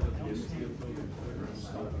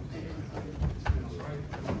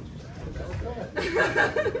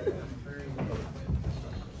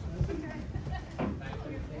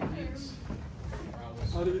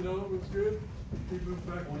 How do you know it was good? He moved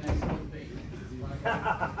back.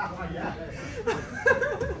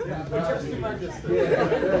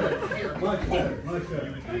 Much better, much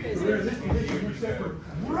better. So there's this position, we're set for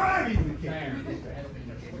riding the kick.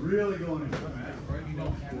 Really going into it.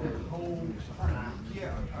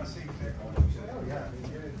 Yeah, I see exactly what you said.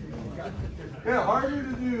 Yeah, harder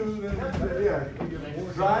to do than, yeah,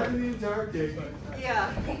 driving the entire kick.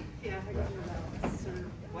 Yeah. Yeah, I got your balance or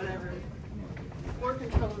whatever. more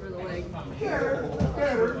control over the leg.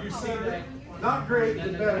 Better. Not great,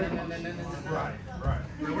 but better. Right.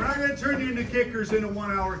 Now, we're not going to turn you into kickers in a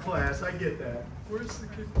 1 hour class. I get that. Where's the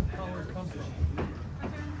kick power come from?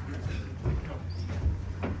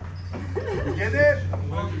 You get it?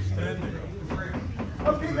 I'm understanding.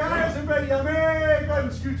 Okay, guys, everybody yell, man, go ahead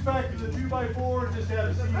and scooch back to the 2x4. Just have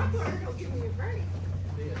a seat. Don't give me a break.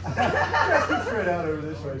 Yeah, scoot straight out over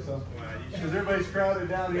this way, so. Because everybody's crowded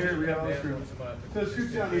down here, we got all this group. So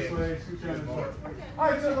scoot down this way, scoot down this way. All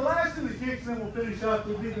right, so the last of the kicks, then we'll finish up,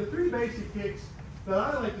 will be the 3 basic kicks that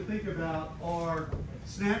I like to think about are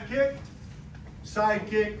snap kick, side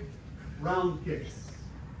kick, round kick.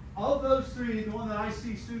 Of those 3, the one that I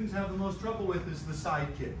see students have the most trouble with is the side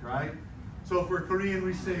kick, right? So if we're Korean,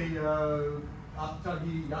 we say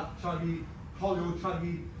apchagi, yapchagi,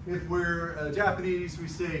 hoyochagi. If we're Japanese, we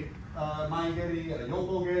say maigeri,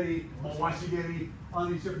 yokogeri, mowashigeri,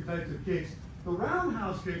 on these different types of kicks. The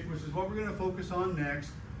roundhouse kick, which is what we're going to focus on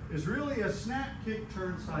next, is really a snap kick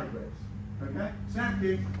turned sideways. Okay? Snap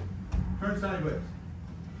kick, turn sideways.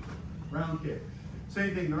 Round kick.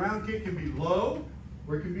 Same thing, the round kick can be low,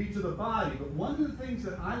 or it can be to the body. But one of the things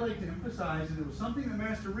that I like to emphasize, and it was something that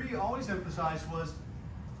Master Ree always emphasized, was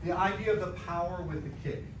the idea of the power with the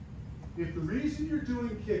kick. If the reason you're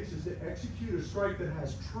doing kicks is to execute a strike that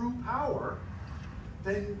has true power,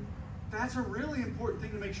 then that's a really important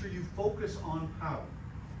thing to make sure you focus on power.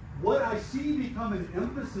 What I see become an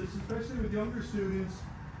emphasis, especially with younger students,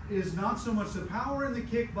 is not so much the power in the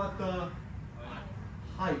kick, but the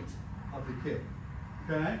height of the kick.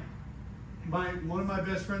 Okay? One of my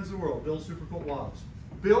best friends in the world, Bill Superfoot Wallace.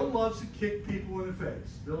 Bill loves to kick people in the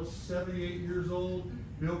face. Bill's 78 years old.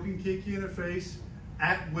 Bill can kick you in the face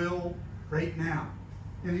at will right now.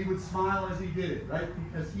 And he would smile as he did it, right?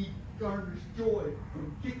 Because he garners joy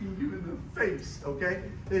from kicking you in the face, okay?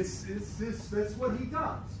 That's what he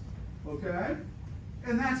does, okay?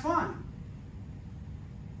 And that's fine.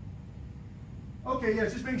 Okay, yeah,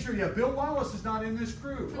 just make sure, yeah, Bill Wallace is not in this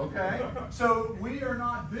crew, okay? So we are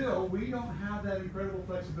not Bill. We don't have that incredible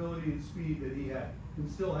flexibility and speed that he had and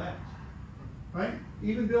still has, right?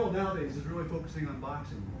 Even Bill nowadays is really focusing on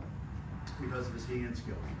boxing more because of his hand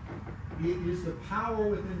skills. It is the power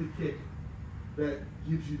within the kick that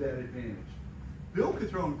gives you that advantage. Bill could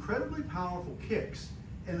throw incredibly powerful kicks,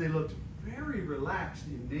 and they looked very relaxed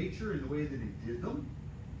in nature in the way that he did them,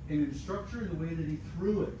 and in structure in the way that he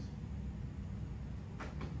threw it.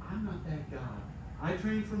 I'm not that guy. I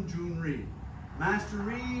trained from Jun Ree. Master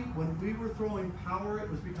Ree, when we were throwing power, it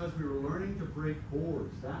was because we were learning to break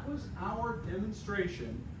boards. That was our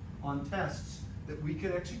demonstration on tests that we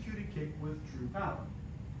could execute a kick with true power.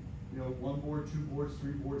 You know, 1 board, 2 boards,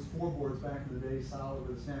 3 boards, 4 boards back in the day, solid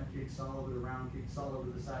with a snap kick, solid with a round kick, solid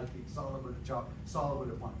with a side kick, solid with a chop, solid with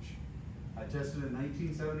a punch. I tested in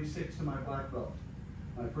 1976 to my black belt.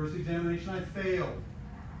 My first examination, I failed.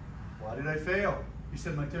 Why did I fail? He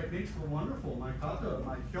said my techniques were wonderful. My kata,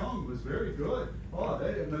 my kyung was very good. Oh,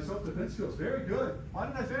 my self-defense skills, very good. Why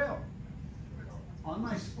did I fail? On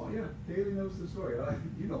my sparring, yeah, Daly knows the story.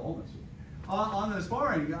 You know all this. On the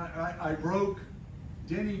sparring, I broke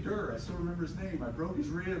Denny Durr. I still remember his name. I broke his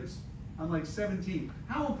ribs. I'm like 17.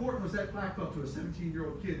 How important was that black belt to a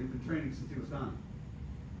 17-year-old kid who'd been training since he was 9?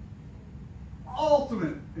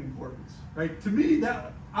 Ultimate importance, right? To me,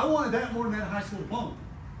 that I wanted that more than that high school diploma.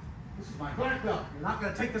 This is my black belt. You're not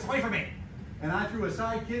going to take this away from me. And I threw a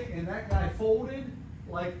side kick, and that guy folded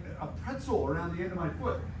like a pretzel around the end of my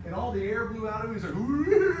foot. And all the air blew out of him. He was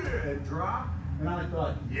like, and dropped. And I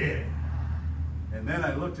thought, yeah. And then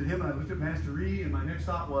I looked at him, and I looked at Master Ree, and my next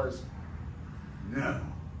thought was, no.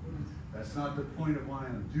 That's not the point of why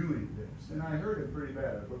I'm doing this. And I hurt him pretty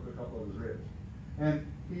bad. I broke a couple of his ribs. And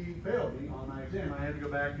he failed me on my exam. I had to go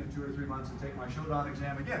back in 2 or 3 months and take my Shodan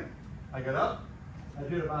exam again. I got up. I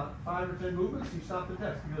did about 5 or 10 movements. He stopped the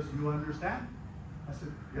test. He goes, "You understand?" I said,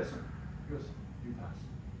 "Yes, sir." He goes, "You passed."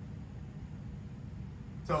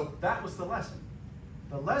 So that was the lesson.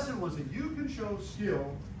 The lesson was that you can show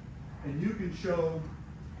skill and you can show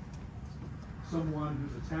someone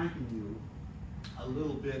who's attacking you a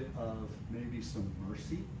little bit of maybe some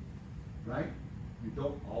mercy, right? You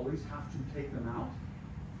don't always have to take them out.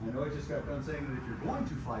 I know I just got done saying that if you're going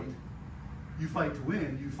to fight, you fight to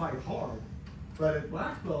win, you fight hard. But at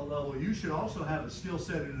black belt level, you should also have a skill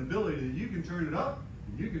set and an ability that you can turn it up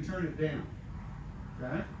and you can turn it down,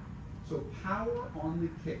 okay? So power on the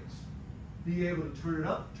kicks. Be able to turn it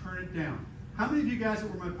up, turn it down. How many of you guys that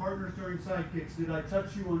were my partners during side kicks, did I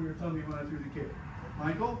touch you on your tummy when I threw the kick?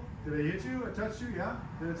 Michael, did I hit you? I touched you, yeah?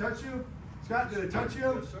 Did I touch you? Scott, did I touch you?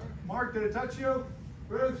 Yes, sir. Mark, did I touch you?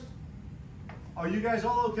 Bruce? Are you guys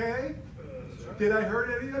all okay? Did I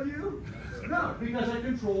hurt any of you? No, because I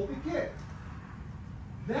controlled the kick.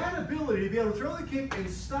 That ability to be able to throw the kick and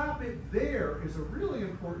stop it there is a really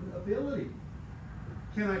important ability.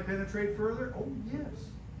 Can I penetrate further? Oh, yes.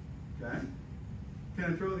 Okay.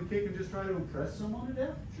 Can I throw the kick and just try to impress someone to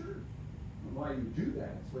death? Sure. Why you do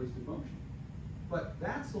that? It's wasted motion. But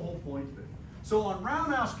that's the whole point of it. So on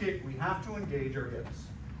roundhouse kick, we have to engage our hips.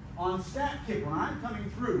 On stack kick, when I'm coming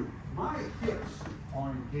through, my hips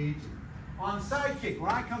are engaging. On side kick,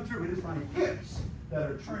 when I come through, it is my hips that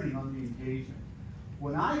are turning on the engagement.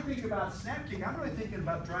 When I think about snap kick, I'm really thinking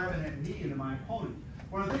about driving that knee into my opponent.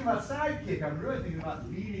 When I think about side kick, I'm really thinking about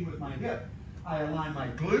leading with my hip. I align my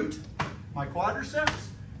glute, my quadriceps,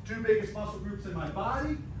 two biggest muscle groups in my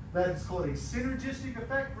body. That is called a synergistic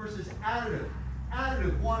effect versus additive.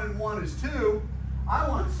 Additive, 1 and 1 is 2. I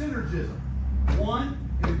want synergism. 1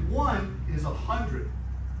 and 1 is 100.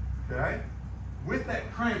 Okay? With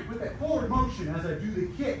that crank, with that forward motion as I do the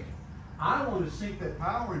kick, I want to sink that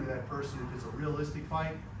power into that person if it's a realistic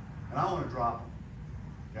fight, and I want to drop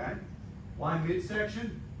them. Okay? Why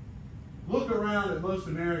midsection? Look around at most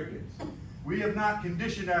Americans. We have not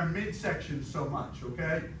conditioned our midsection so much,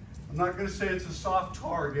 okay? I'm not going to say it's a soft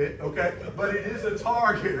target, okay? But it is a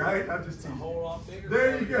target, right? I'm just teasing. A whole lot bigger.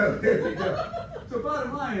 There you go, there you go. So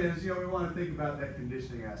bottom line is, we want to think about that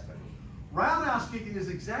conditioning aspect. Roundhouse kicking is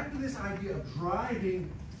exactly this idea of driving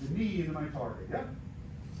the knee into my target, yeah?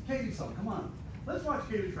 Katie's on, come on. Let's watch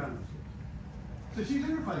Katie's roundhouse kick. So she's in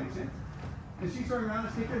her fighting stance, and she's throwing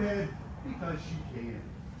roundhouse kick ahead because she can.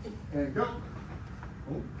 And go.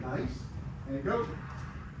 Oh, nice. And go.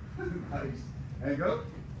 Nice. And go.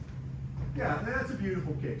 Yeah, that's a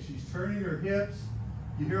beautiful kick. She's turning her hips.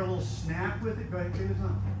 You hear a little snap with it. Go ahead, Kate,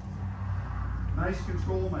 on. Nice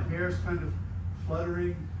control. My hair's kind of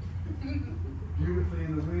fluttering beautifully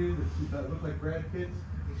in the wind. Does that look like Brad Pitt?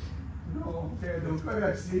 No, okay, I don't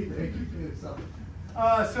quite see. Thank you. So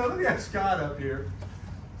let me have Scott up here.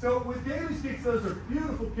 So with Daly's kicks, those are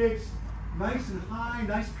beautiful kicks. Nice and high,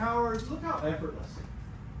 nice power. Look how effortless.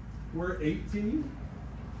 We're 18.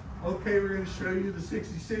 Okay, we're going to show you the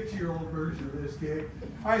 66-year-old version of this kick.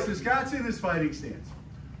 All right, so Scott's in his fighting stance.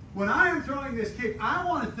 When I am throwing this kick, I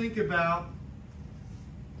want to think about,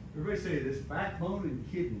 everybody say this, backbone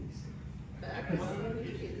and kidneys.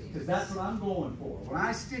 Because that's what I'm going for. When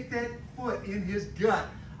I stick that foot in his gut,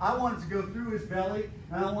 I want it to go through his belly,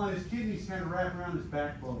 and I want his kidneys kind of wrap around his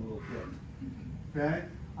backbone a little bit. Okay?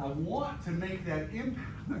 I want to make that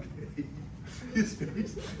impact. His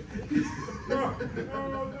face. He's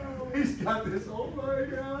got this. Oh my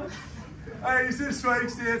God. All right, he's in his fighting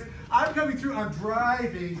stance. I'm coming through. I'm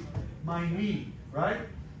driving my knee, right?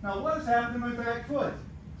 Now, what has happened to my back foot?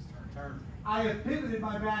 Turn. I have pivoted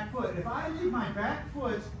my back foot. If I leave my back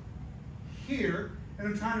foot here, and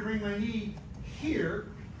I'm trying to bring my knee here,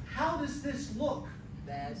 how does this look?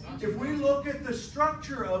 If we look at the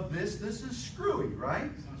structure of this, this is screwy,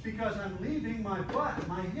 right? Because I'm leaving my butt,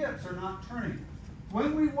 my hips are not turning.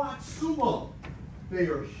 When we watch sumo, they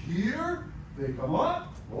are here, they come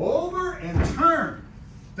up, over, and turn.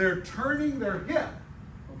 They're turning their hip,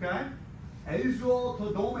 okay? Eizo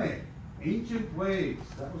Todome, ancient ways.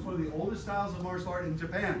 That was one of the oldest styles of martial art in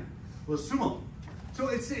Japan, was sumo. So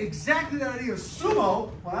it's exactly that idea of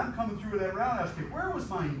sumo when I'm coming through with that roundhouse kick. Where was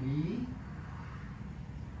my knee?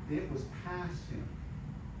 It was past him.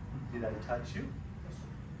 Did I touch you?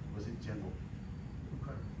 Was it gentle?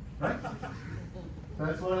 Right?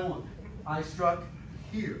 That's what I want. I struck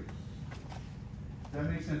here. Does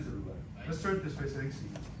that make sense, everybody? Let's turn it this way so they can see.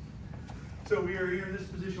 So we are here in this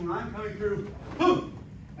position. When I'm coming through, boom,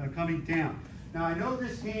 and I'm coming down. Now I know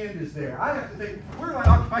this hand is there. I have to think, where do I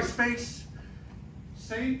occupy space?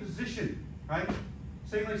 Same position, right?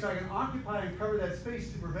 Same place, so I can occupy and cover that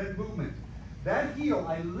space to prevent movement. That heel,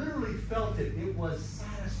 I literally felt it. It was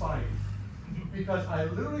satisfying. Because I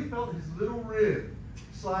literally felt his little rib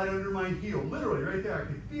slide under my heel. Literally, right there. I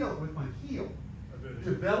could feel it with my heel.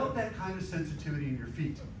 Develop that kind of sensitivity in your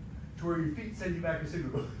feet. To where your feet send you back a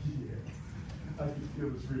signal. Go, yeah, I can feel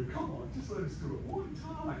this rib. Come on, just let us do it one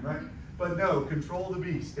time, right? But no, control the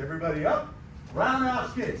beast. Everybody up.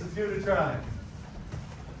 Roundhouse kicks. Let's give it a try.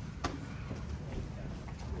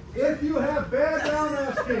 If you have bad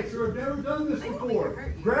roundhouse kicks or have never done this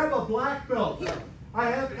before, grab a black belt. I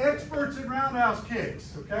have experts in roundhouse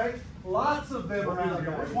kicks, okay? Lots of them around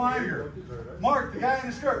here. Where's Weinger? Mark, the guy in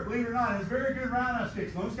the skirt, believe it or not, has very good roundhouse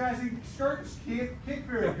kicks. Most guys in skirts can't kick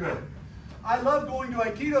very good. I love going to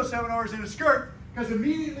Aikido seminars in a skirt because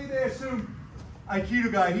immediately they assume,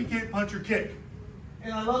 Aikido guy, he can't punch or kick.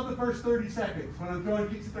 And I love the first 30 seconds when I'm throwing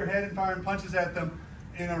kicks at their head and firing punches at them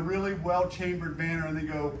in a really well-chambered manner, and they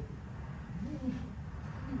go,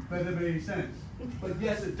 Doesn't it make any sense? But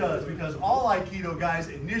yes, it does, because all Aikido guys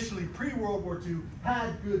initially, pre-World War II,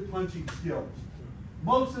 had good punching skills.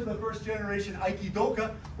 Most of the first generation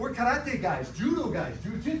Aikidoka were karate guys, judo guys,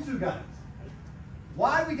 jiu-jitsu guys.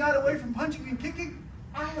 Why we got away from punching and kicking?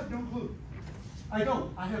 I have no clue. I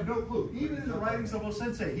don't. I have no clue. Even in the writings of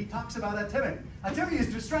O-sensei, he talks about atemi. Atemi is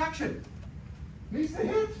distraction. Needs to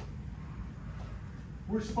hit.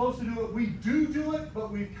 We're supposed to do it. We do it,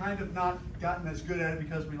 but we've kind of not gotten as good at it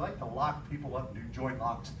because we like to lock people up and do joint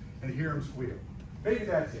locks and hear them squeal. Maybe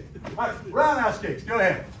that's it. All right, roundhouse kicks. Go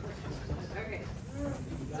ahead. Okay.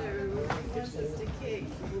 So this is the kick.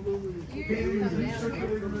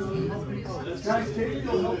 Guys, Katie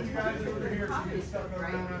will help you guys over here so you get stuck on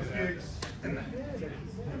roundhouse kicks.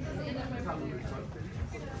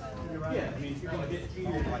 Yeah, I mean, if you're going to get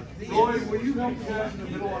cheated like this. Roy, will you help you guys in the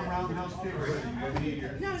middle on roundhouse kicks?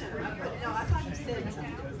 No, I thought you said two.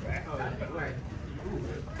 Right.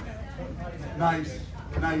 Nice,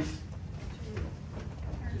 nice.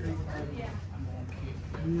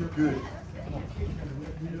 Good.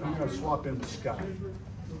 I'm going to swap in with Scott. I'm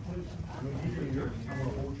going to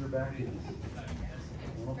hold your back in.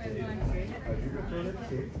 Okay. You're going to throw that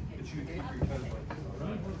kick.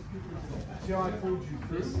 See how I pulled you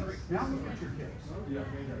through? Now look at your hips.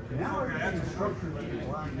 Now everything is structurally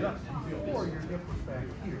lined up. Before your hip was back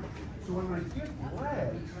here. So when I get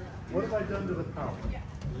legs, what have I done to the power?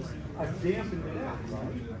 I've dampened it out,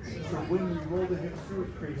 right? So when you roll the hips through,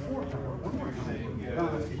 it creates more power. One more time.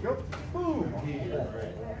 Roundhouse kick, go. Boom.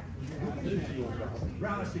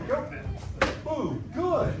 Roundhouse kick, go. Boom.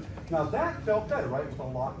 Good. Now that felt better, right? With a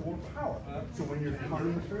lot more power. So when you're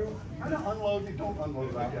coming through, kind of unload it. Don't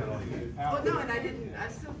unload that one. Well, no, and I didn't. I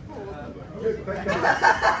still pulled. Good. Thank God.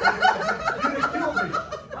 You didn't kill me.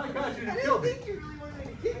 My God, you didn't kill me. I didn't think you really wanted me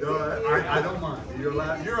to kick. No, I don't mind. You're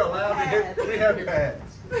allowed to hit. We have pads.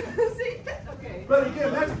 See? Okay. But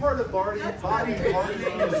again, that's part of body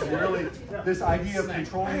hardening is really this idea of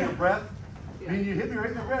controlling your breath. I mean, you hit me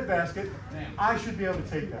right in the red basket, I should be able to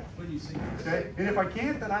take that. Okay? And if I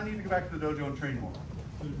can't, then I need to go back to the dojo and train more.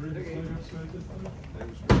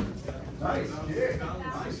 Nice kick.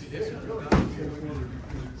 Nice kick.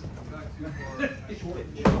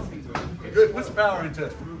 Good. Put some power into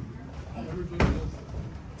it.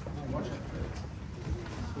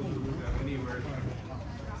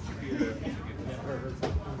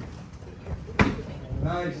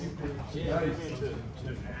 Nice. Nice.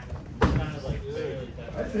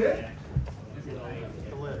 That's it.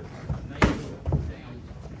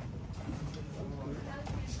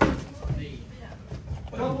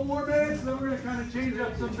 A couple more minutes, then we're going to kind of change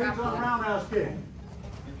up some things on roundhouse kick.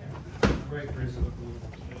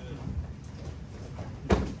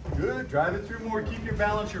 Good. Drive it through more. Keep your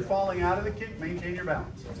balance. You're falling out of the kick. Maintain your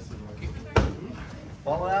balance.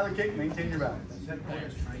 Falling out of the kick. Maintain your balance.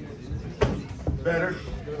 Better.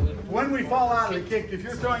 When we fall out of the kick, if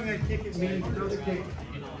you're throwing a kick at me, throw the kick.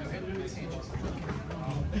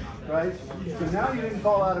 Right? So now you didn't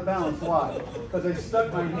fall out of balance. Why? Because I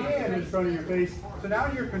stuck my hand in front of your face. So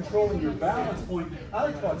now you're controlling your balance point. I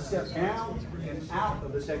like to call it step down and out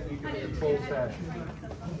of the technique in a controlled fashion.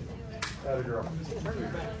 Atta girl.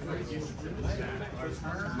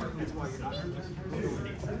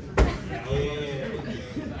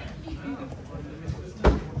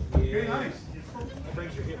 Okay, nice.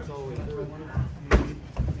 Brings your hips all the way through.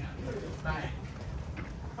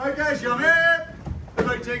 All right, guys, y'all in?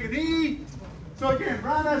 Everybody take a knee. So again,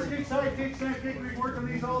 roundhouse kick, side kick, snap kick. We work on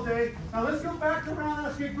these all day. Now let's go back to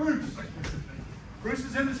roundhouse kick. Bruce. Bruce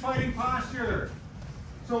is in his fighting posture.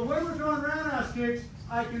 So when we're throwing roundhouse kicks,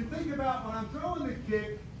 I can think about when I'm throwing the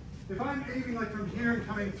kick, if I'm aiming like from here and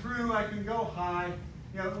coming through, I can go high.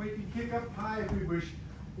 You know, we can kick up high if we wish.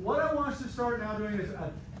 What I want us to start now doing is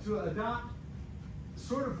to adopt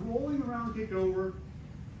sort of rolling the round kick over,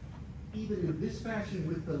 even in this fashion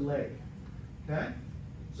with the leg. Okay?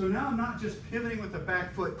 So now I'm not just pivoting with the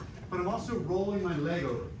back foot, but I'm also rolling my leg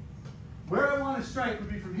over. Where I want to strike would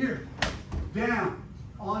be from here, down,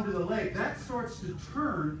 onto the leg. That starts to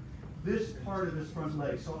turn this part of this front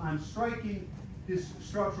leg. So I'm striking this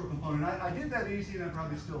structural component. I did that easy and I'm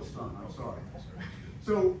probably still stunned. I'm sorry.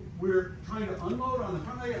 So we're trying to unload on the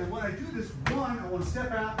front leg, and when I do this, one, I want to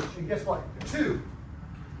step out, and guess what? Two,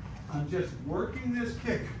 I'm just working this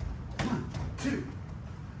kick. 1, 2.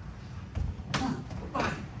 1,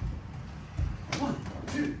 body. 1,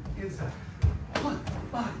 2, inside. 1,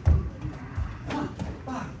 body. 1,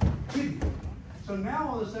 body. Kicking. So now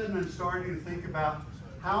all of a sudden I'm starting to think about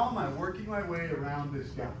how am I working my way around this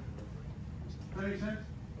guy. Does that make sense?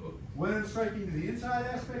 When I'm striking to the inside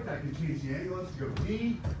aspect, I can change the angle. Let's go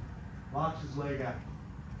knee, locks his leg out.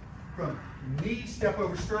 from knee, step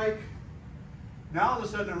over strike. Now all of a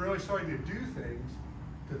sudden I'm really starting to do things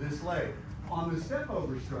to this leg. On the step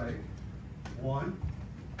over strike, 1,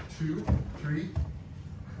 2, 3.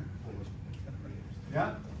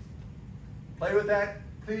 Yeah? Play with that.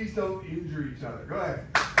 Please don't injure each other. Go ahead.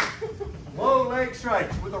 Low leg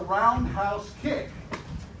strikes with a roundhouse kick.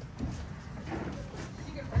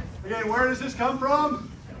 Again, where does this come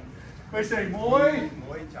from? They say Muay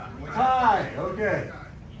Thai. Okay.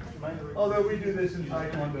 Although we do this in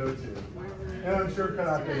Taekwondo too. And I'm sure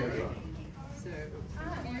Karate as well.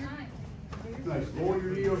 Nice. Roll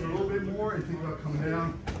your knee over a little bit more and think about coming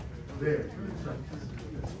down there.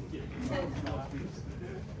 I'll do this one.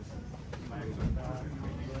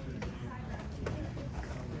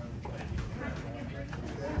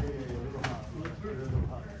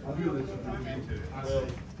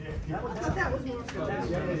 I thought that was more for that.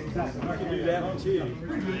 Exactly. I can do that one too.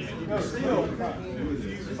 No, still.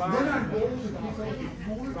 Then our goal is to keep on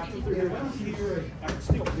more. I can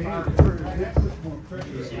still fire through. That's much more pressure.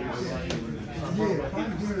 Yeah,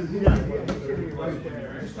 I'm doing it.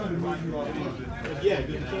 Just trying to move you off. Yeah,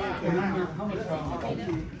 you can. And I know how much I'll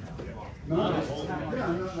keep. No, yeah,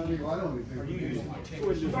 no, I don't think. Are you using my chain?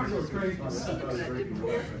 It's not so crazy.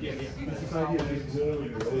 Yeah, yeah. That's this idea of just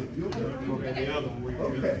rolling and rolling. And the other one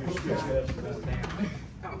where you switch that.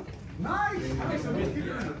 Nice! Nice! I'm kicking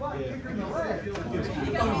in the butt, kicking in the leg. You got me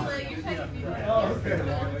leg, you're taking me leg. Oh, okay.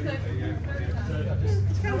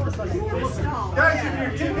 It's kind of like this stall. Guys, if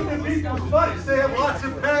you're kicking in people's butts, they have lots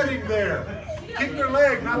of padding there. Kick their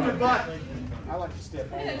leg, not their butt. I like to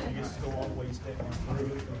step on it. You just go all the way, step on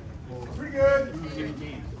through it. Pretty good.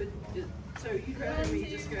 But, so you'd rather me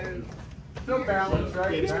just go. Still balance,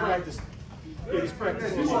 right? It's practice. It's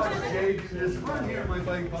practice. This is watch Jay do this right here in my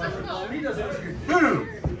playing posture. He does it. Boom!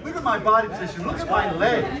 Look at my body position. Look at my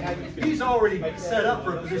leg. He's already set up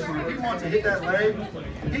for a position where if he wants to hit that leg,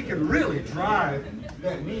 he can really drive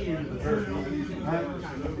that knee into the dirt.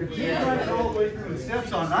 If he drives all the way through the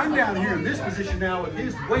steps on, I'm down here in this position now with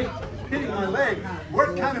his weight hitting my leg.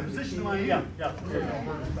 What kind of position am I in? Yeah.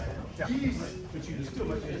 He's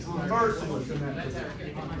merciless in that position.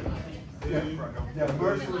 Yeah,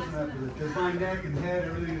 merciless in that position. Because my neck and head,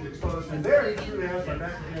 everything is exposed. And there he truly has my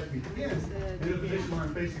back and head to be in a position where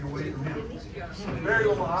I'm facing away from him. Very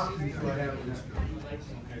little options do I have in that.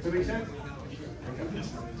 Does that make sense?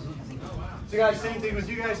 So guys, same thing with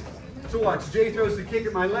you guys. So watch, Jay throws the kick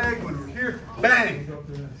at my leg. When we're here, bang!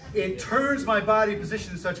 It turns my body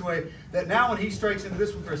position in such a way that now when he strikes into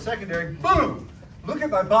this one for a secondary, boom! Look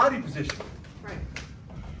at my body position. Right.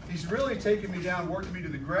 He's really taking me down, working me to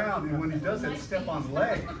the ground, and when he does that step on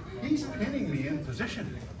leg, he's pinning me in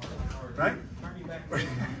position. Right?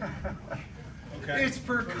 Okay. It's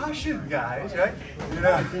percussion, guys, right? You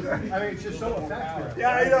know? I mean, it's just so effective.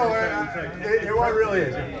 Yeah, I know. It really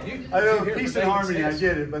is. I know peace and harmony, I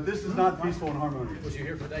get it, but this is not peaceful and harmonious. Was you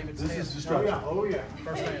here for David's This is destruction. Oh yeah.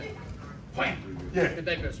 first man? Wham! Yeah. And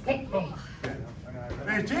David goes, boom, boom.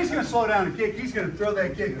 And if Jay's going to slow down and kick, he's going to throw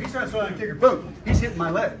that kick. If he's trying to slow down and kick, boom, he's hitting my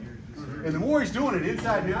leg. And the more he's doing it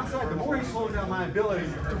inside and outside, the more he's slowing down my ability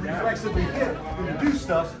to reflexively hit and to do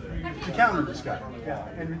stuff to counter this guy. Yeah,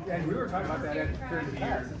 and we were talking about that during the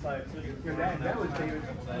past. It's like, you know, that was David's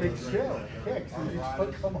big skill, kicks, and you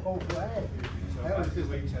took some whole flag. That was just.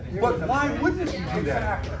 But why wouldn't you do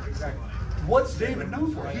that? Exactly. What's David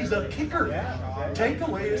known for? He's a kicker. Take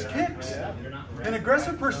away his kicks. An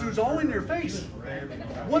aggressive person who's all in your face.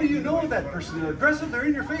 What do you know of that person? They're aggressive, they're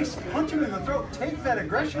in your face. Punch him in the throat. Take that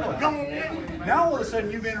aggression away. Now all of a sudden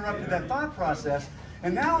you've interrupted that thought process.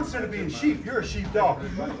 And now instead of being sheep, you're a sheepdog.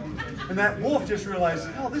 And that wolf just realized,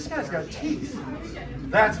 oh, this guy's got teeth.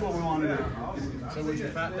 That's what we want to do. So would you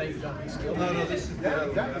fight David on his skill? No, this is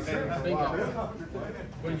Bingo.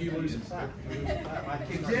 When you lose a fight,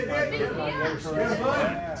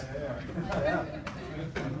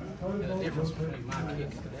 the difference between my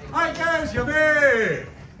kicks today. All right, guys, you may.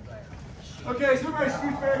 Okay, so everybody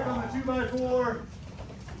scoot back on the 2x4.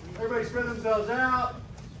 Everybody spread themselves out.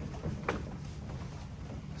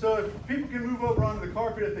 So if people can move over onto the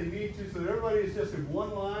carpet if they need to, so that everybody is just in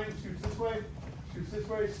one line, scoots this way, scoots this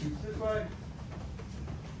way, scoots this way.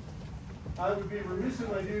 I would be remiss in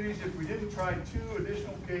my duties if we didn't try 2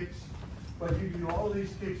 additional kicks, but you do all of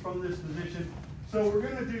these kicks from this position. So we're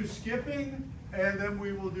going to do skipping, and then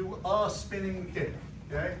we will do a spinning kick,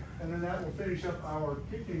 okay? And then that will finish up our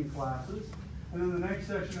kicking classes. And then the next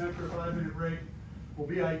session after a 5-minute break will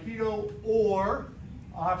be Aikido, or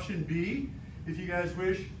option B, if you guys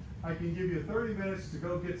wish, I can give you 30 minutes to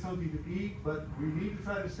go get something to eat, but we need to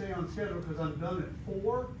try to stay on schedule because I'm done at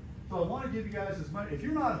 4. So I want to give you guys as much. If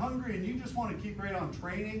you're not hungry and you just want to keep right on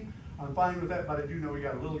training, I'm fine with that, but I do know we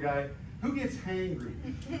got a little guy who gets hangry.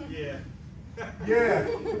 Yeah. Yeah,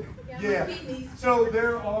 yeah. my feet need- So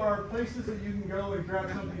there are places that you can go and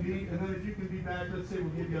grab something to eat, and then if you can be back, let's say we'll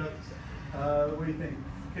give you what do you think?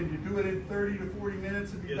 Can you do it in 30 to 40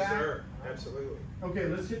 minutes and be Yes, back? sir. Absolutely. Okay,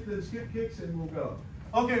 let's hit the skip kicks and we'll go.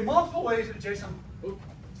 Okay, multiple ways, Jason.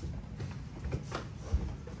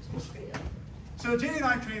 So Jay and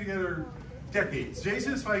I trained together decades.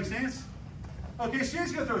 Jason's fighting stance. Okay, so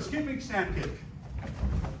Jay's gonna throw a skipping snap kick.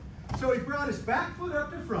 So he brought his back foot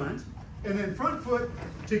up to front and then front foot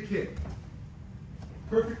to kick.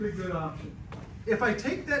 Perfectly good option. If I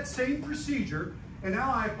take that same procedure and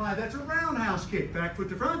now I apply that to roundhouse kick, back foot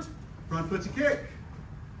to front foot to kick.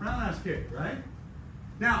 Roundhouse kick, right?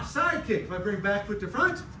 Now, side kick, if I bring back foot to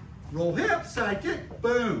front, roll hip, side kick,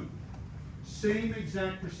 boom. Same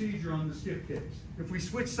exact procedure on the skip kicks. If we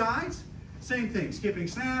switch sides, same thing, skipping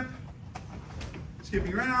snap,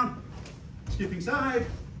 skipping round, skipping side,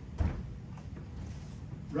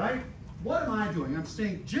 right? What am I doing? I'm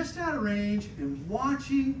staying just out of range and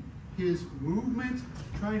watching his movement,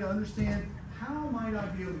 trying to understand how might I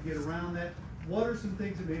be able to get around that? What are some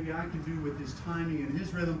things that maybe I can do with his timing and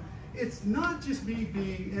his rhythm? It's not just me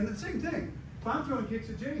being, and the same thing. If I'm throwing kicks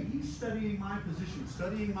at Jay, he's studying my position,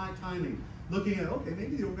 studying my timing, looking at, okay,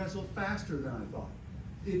 maybe the old guy's a little faster than I thought.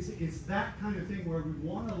 It's that kind of thing where we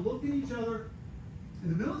want to look at each other.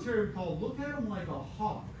 In the military, we call look at them like a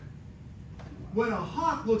hawk. When a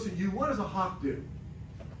hawk looks at you, what does a hawk do?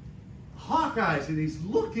 Hawk eyes, and he's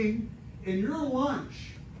looking in your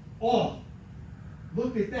lunch. Oh,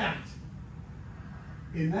 look at that.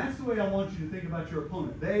 And that's the way I want you to think about your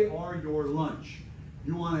opponent. They are your lunch.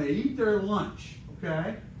 You want to eat their lunch,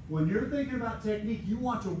 okay? When you're thinking about technique, you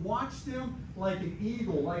want to watch them like an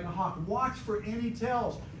eagle, like a hawk. Watch for any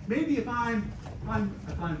tells. Maybe if I'm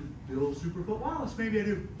Bill Superfoot Wallace, maybe I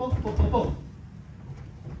do boom, boom, boom, boom.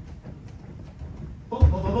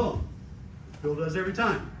 Boom, boom, boom, boom. Bill does every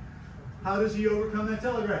time. How does he overcome that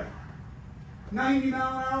telegraph?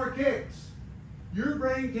 90-mile-an-hour kicks. Your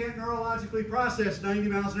brain can't neurologically process 90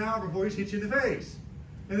 miles an hour before he's hit you in the face.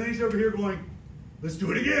 And then he's over here going, let's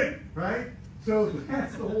do it again, right? So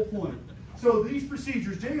that's the whole point. So these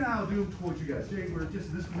procedures, Jay and I will do them towards you guys. Jay, we're just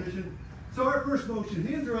in this position. So our first motion,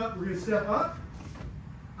 hands are up, we're gonna step up.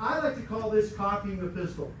 I like to call this cocking the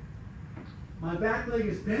pistol. My back leg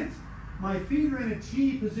is bent, my feet are in a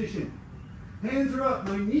T position. Hands are up,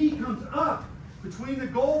 my knee comes up between the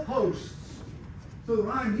goal posts. So that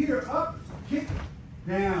when I'm here, up, kick,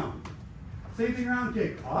 down. Same thing round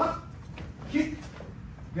kick, up, kick,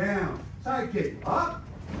 down. Side kick, up,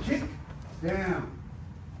 kick, down.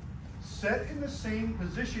 Set in the same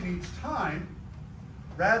position each time,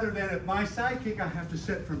 rather than at my side kick, I have to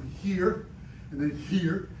set from here, and then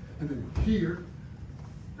here, and then here.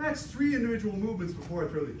 That's 3 individual movements before I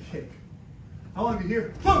throw the kick. I want to be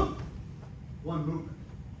here, boom, 1 movement.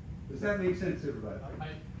 Does that make sense to everybody?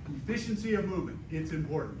 Efficiency of movement, it's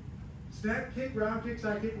important. Snap kick, round kick,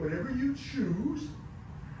 side kick, whatever you choose,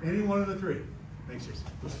 any one of the 3. Thanks, Jason.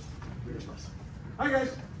 All right,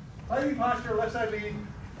 guys. Leading posture, left side lead.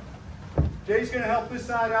 Jay's going to help this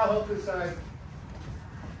side, I'll help this side.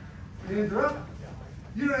 Hands are up.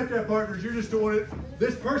 You don't have to have partners, you're just doing it.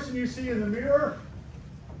 This person you see in the mirror,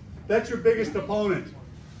 that's your biggest opponent.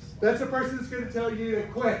 That's the person that's going to tell you to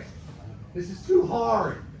quit. This is too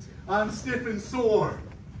hard. I'm stiff and sore.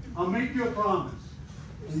 I'll make you a promise.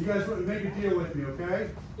 And you guys want to make a deal with me, okay?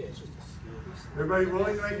 Everybody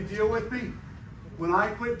willing to make a deal with me? When I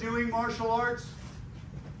quit doing martial arts,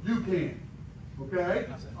 you can, okay?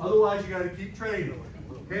 Otherwise, you got to keep training.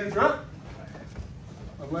 Hands are up.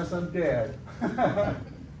 Unless I'm dead.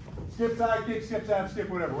 Skip side kick, skip side, skip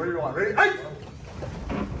whatever. Whatever you want. Ready? Eight.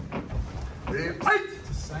 Ready? Eight. It's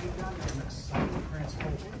the same dynamic, same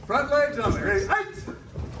principle. Front legs on me. Ready?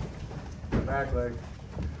 Eight. Back leg.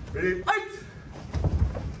 Ready? Eight.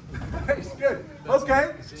 Nice, good.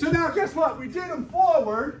 Okay, so now guess what? We did them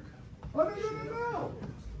forward. Oh, no.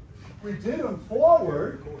 We did them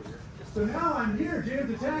forward. So now I'm here. Jay's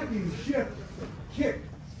attacking, shift, kick.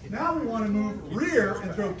 Now we want to move rear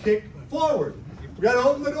and throw kick forward. We got to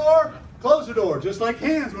open the door, close the door. Just like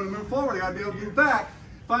hands, when I move forward, I got to be able to move back.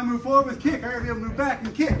 If I move forward with kick, I got to be able to move back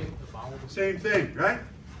and kick. Same thing, right?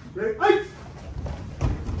 Ready? Eight.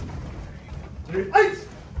 Ready? Eight.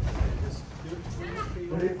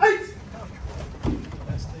 Ready? Eight.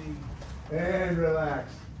 And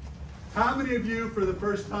relax. How many of you, for the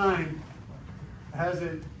first time, has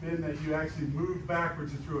it been that you actually moved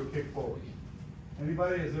backwards and threw a kick forward?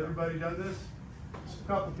 Anybody? Has everybody done this? A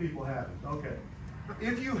couple people haven't. Okay.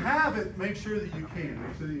 If you haven't, make sure that you can.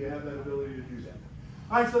 Make sure that you have that ability to do that.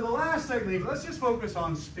 All right, so the last technique, let's just focus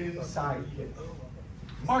on spin side kick.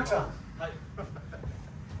 Mark's on.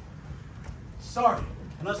 Sorry,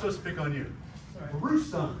 I'm not supposed to pick on you.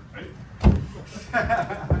 Bruce on.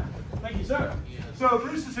 Thank you, sir. So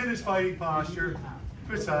Bruce is in his fighting posture.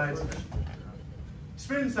 Switch sides.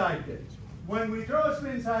 Spin side kick. When we throw a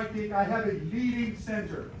spin side kick, I have a leading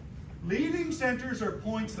center. Leading centers are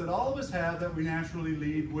points that all of us have that we naturally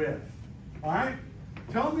lead with. All right?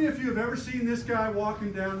 Tell me if you've ever seen this guy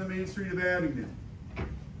walking down the main street of Abingdon.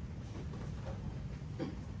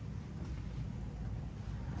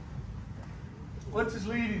 What's his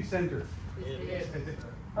leading center?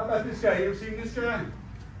 How about this guy? You ever seen this guy?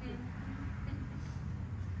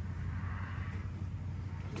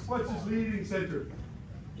 What's his leading center?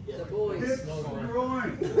 The boys. Hips,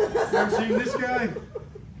 groin. You ever seen this guy?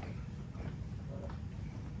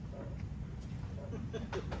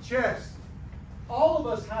 Chest. All of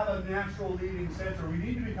us have a natural leading center. We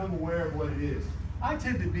need to become aware of what it is. I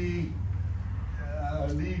tend to be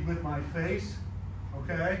lead with my face,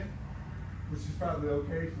 okay? Which is probably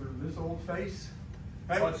okay for this old face.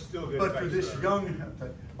 Right? Well, it's still good but for face, this though. young,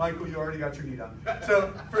 Michael, you already got your knee on.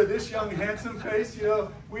 So for this young, handsome face, you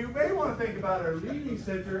know, we may want to think about our leading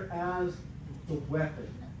center as the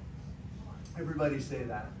weapon. Everybody say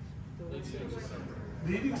that.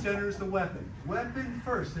 Leading center is the weapon. Weapon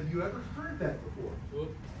first. Have you ever heard that before?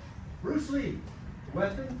 Bruce Lee,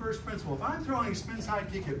 weapon first principle. If I'm throwing a spin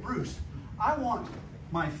side kick at Bruce, I want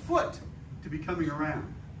my foot to be coming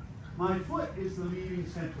around. My foot is the leading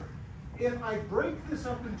center. If I break this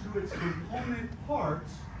up into its component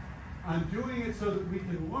parts, I'm doing it so that we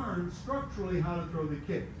can learn structurally how to throw the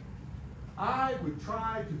kick. I would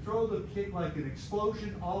try to throw the kick like an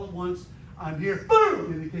explosion all at once. I'm here,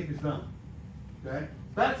 boom, and the kick is done. Okay?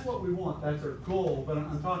 That's what we want. That's our goal. But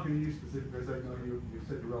I'm talking to you specifically because I know you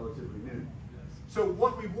said you're relatively new. So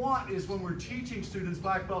what we want is when we're teaching students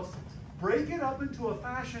black belts, break it up into a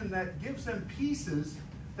fashion that gives them pieces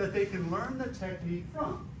that they can learn the technique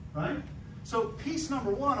from, right? So piece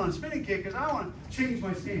number one on spinning kick is I want to change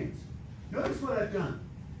my stance. Notice what I've done.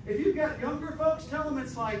 If you've got younger folks, tell them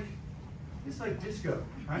it's like disco,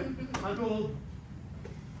 right? I'm old.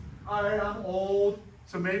 All right, I'm old.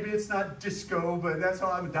 So maybe it's not disco, but that's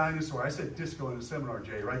how I'm a dinosaur. I said disco in a seminar,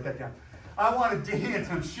 Jay. Write that down. I want to dance.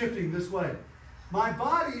 I'm shifting this way. My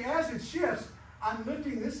body, as it shifts, I'm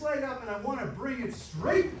lifting this leg up, and I want to bring it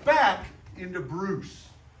straight back into Bruce.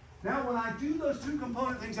 Now, when I do those two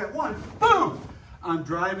component things at once, boom, I'm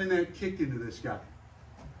driving that kick into this guy.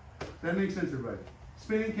 That makes sense, everybody.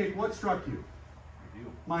 Spinning kick, what struck you?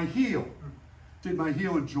 My heel. Did my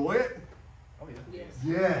heel enjoy it? Oh, yeah.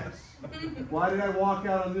 Yes. Why did I walk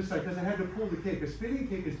out on this side? Because I had to pull the kick. A spinning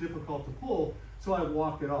kick is difficult to pull, so I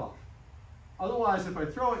walk it off. Otherwise, if I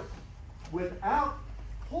throw it without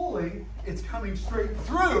pulling, it's coming straight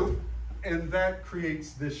through, and that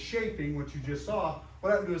creates this shaping, which you just saw.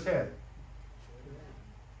 What happened to his head?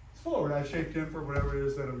 It's forward. I shaped him for whatever it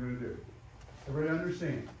is that I'm going to do. Everybody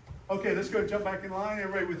understand? Okay, let's go jump back in line.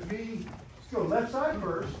 Everybody with me. Let's go left side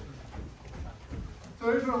first. So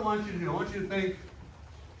here's what I want you to do. I want you to think,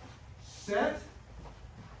 set,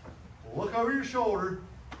 look over your shoulder.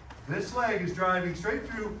 This leg is driving straight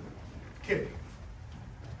through, kick.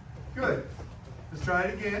 Good. Let's try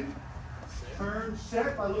it again. Turn,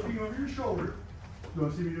 set by looking over your shoulder. You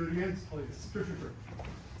want to see me do it again? Please. Sure.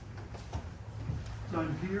 So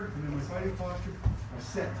I'm here, and in my fighting posture, I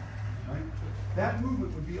set. Right? That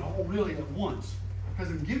movement would be all really at once, because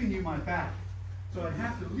I'm giving you my back. So I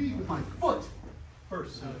have to lead with my foot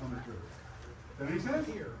first. Coming through. That make sense?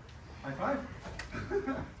 Here. High five?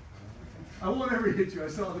 I won't ever hit you. I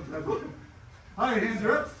saw the devil. All right, hands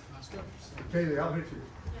are up. Okay, I'll hit you.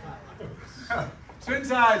 Spin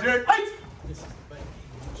sides, right? Right.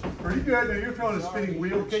 Pretty good. Now you're throwing a spinning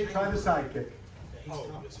wheel kick. Try the side kick.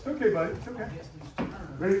 It's okay, buddy. It's okay.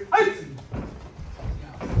 Ready? Right.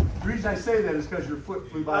 The reason I say that is because your foot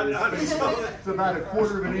flew by his face. It's about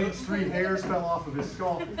 1/4 of an inch. 3 hairs fell off of his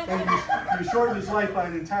skull. And you shortened his life by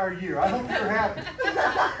an entire year. I hope you're happy.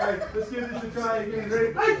 All right, let's give this a try again.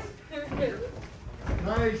 Ready? Right.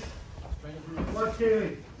 Nice. Watch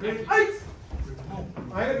Kaylee. Ready? Right.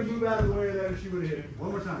 I had to move out of the way of that or she would have hit me.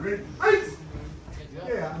 One more time. Ready? Right.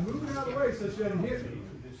 Yeah, I'm moving out of the way so she doesn't hit me.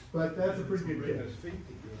 But that's a pretty good kick.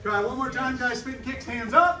 Try one more time, guys. Spin kicks,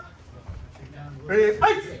 hands up. Ready?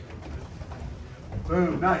 Right.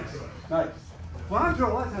 Boom. Nice. Nice. When I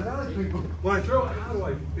throw, a lot of times I like to think, when I throw, how do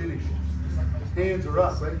I finish it? Hands are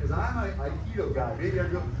up, right? Because I'm an aikido guy. Maybe I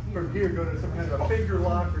go from here, go to some kind of a finger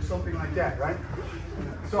lock or something like that, right?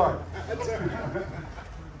 Sorry.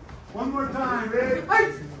 One more time. Ready?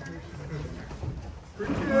 Right.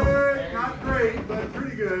 Pretty good. Not great, but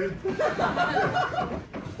pretty good.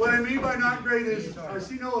 What I mean by not great is I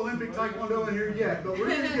see no Olympic Taekwondo in here yet, but we're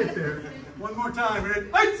going to get there. One more time. Ready?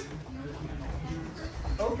 Fight!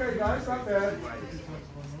 Okay, guys, not bad.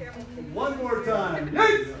 One more time.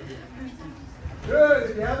 Yes! Good.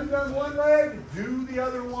 If you haven't done one leg, do the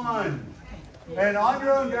other one. And on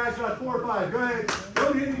your own, guys, about 4 or 5. Go ahead.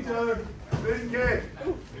 Don't hit each other. Spin kick.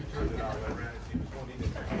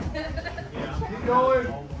 Keep going.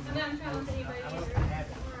 And then I'm trying to let anybody either.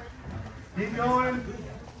 Keep going.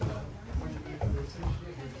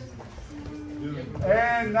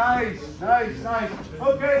 And nice, nice, nice.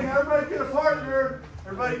 Okay, now everybody get a partner.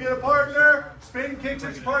 Everybody get a partner. Spin kicks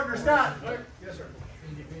at your partner. Scott. Yes, sir.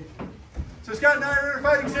 So Scott and I are in a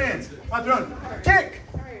fighting stance. My throwing. Kick.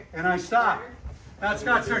 And I stop. Now it's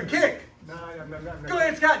Scott's turn. Kick. Go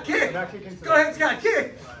ahead, Scott. Kick. Go ahead, Scott.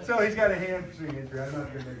 Kick. So he's got a hamstring injury. I'm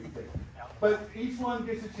not going to make him kick. But each one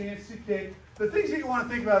gets a chance to kick. The things that you want to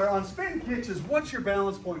think about are on spin kicks is what's your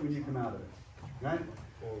balance point when you come out of it. Right?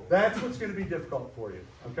 That's what's going to be difficult for you.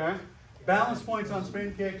 Okay? Balance points on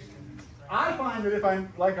spin kicks. I find that if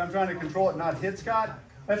I'm trying to control it and not hit Scott,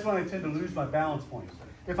 that's when I tend to lose my balance points.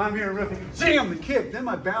 If I'm here ripping, jam the kick, then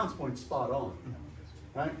my balance point's spot on.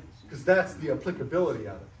 Right? Because that's the applicability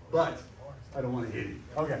of it. But I don't want to hit you.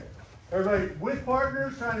 Okay. Everybody with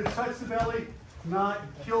partners trying to touch the belly, not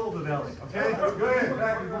kill the belly. Okay? Go ahead,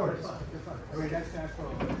 back and forth.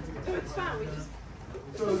 It's fine. We just.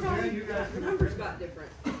 So Jen, you guys The can. numbers got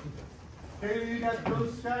different. Taylor, you got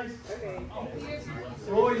those guys? Okay.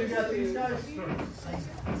 Roy, you got these guys?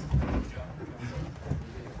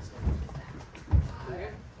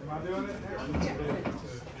 Am I doing it?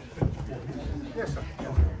 Yes, sir.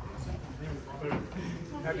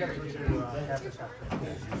 I've got to go to half this after.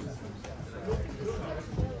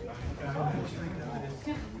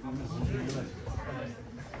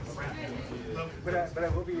 But I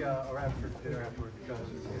will be around for dinner afterward because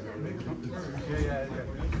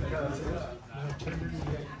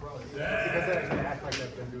because I can act like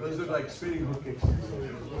I've been doing. Those are like spinning hook kicks.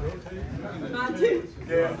 Mine too.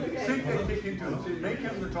 Yeah. Sink that kick into him. Make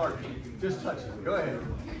him the target. Just touch him. Go ahead.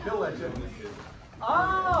 He'll let you.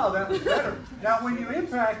 Ah, that was better. Now, when you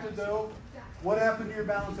impacted, though, what happened to your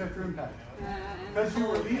balance after impact? Because you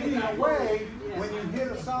were leading away. When you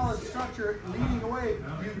hit a solid structure, leading away,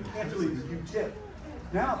 you can't leave. You tip.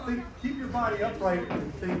 Now, think, keep your body upright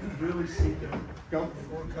and think really sink it. Go.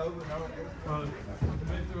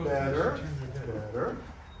 Better. Better.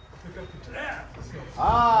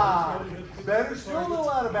 Ah, better. Still a little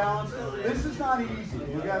out of balance. This is not easy.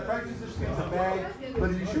 You got to practice this against a bag,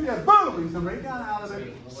 but you should get boom and come right down out of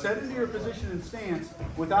it. Set into your position and stance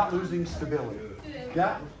without losing stability.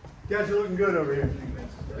 Yeah, you guys are looking good over here.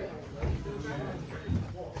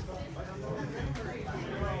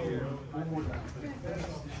 One more time.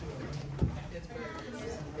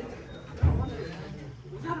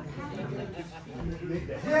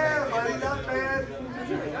 Yeah, buddy, not bad.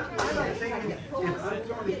 I'm thinking if I'm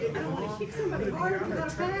going to get I want to kick somebody hard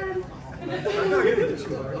without a pad. I'm not going to hit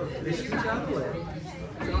you hard. It's your job leg.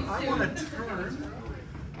 So I want to turn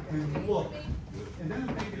and look. And then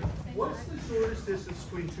I'm thinking, what's the shortest distance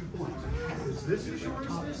between 2 points? Is this the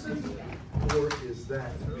shortest distance? Or is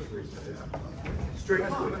that the shortest distance? Straight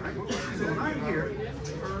line. So when I'm here,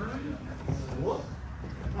 turn, look.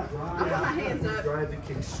 I put my hands up. Drive the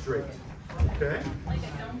kick straight. Okay?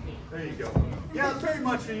 There you go. Yeah, it's very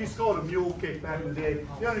much, they used to call it a mule kick back in the day.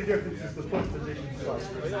 The only difference is the foot position.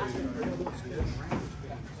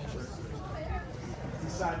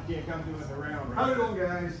 Side kick, I'm doing the round. How you doing,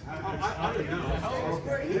 guys? I don't know.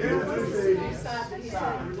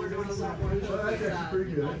 We're doing a lot more. Well, that's actually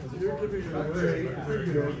pretty good. You're giving it a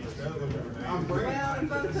pretty good. I'm Well, in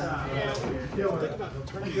both of them. Kill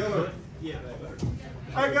it. Yeah.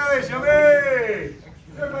 All right, guys, yummy!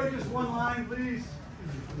 Everybody just one line, please.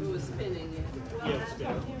 It was spinning.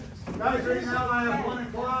 Guys, right now I have 1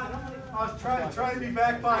 o'clock. I was trying to be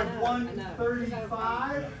back by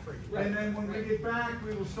 1:35. And then when we get back,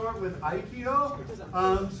 we will start with aikido.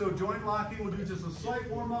 So joint locking, we'll do just a slight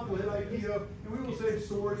warm-up with aikido. And we will save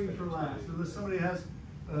swording for last. Unless somebody has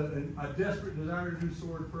a desperate desire to do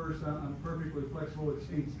sword first, I'm perfectly flexible to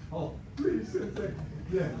change. Oh, please,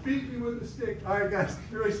 yeah, beat me with the stick. All right, guys,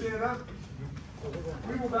 everybody stand up.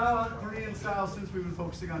 We will bow out Korean style since we've been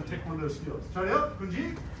focusing on Taekwondo skills. Charlie up,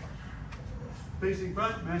 Kunji. Facing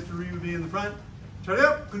front, Master Ryu will be in the front. Charlie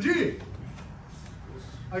up, Kunji.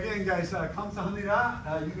 Again, guys,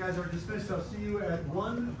 kamsahamnida. You guys are dismissed. I'll see you at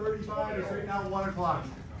 1:35. It's right now 1 o'clock.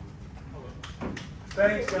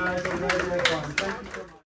 Thanks, guys. I'm glad you had fun. Thank you so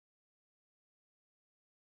much.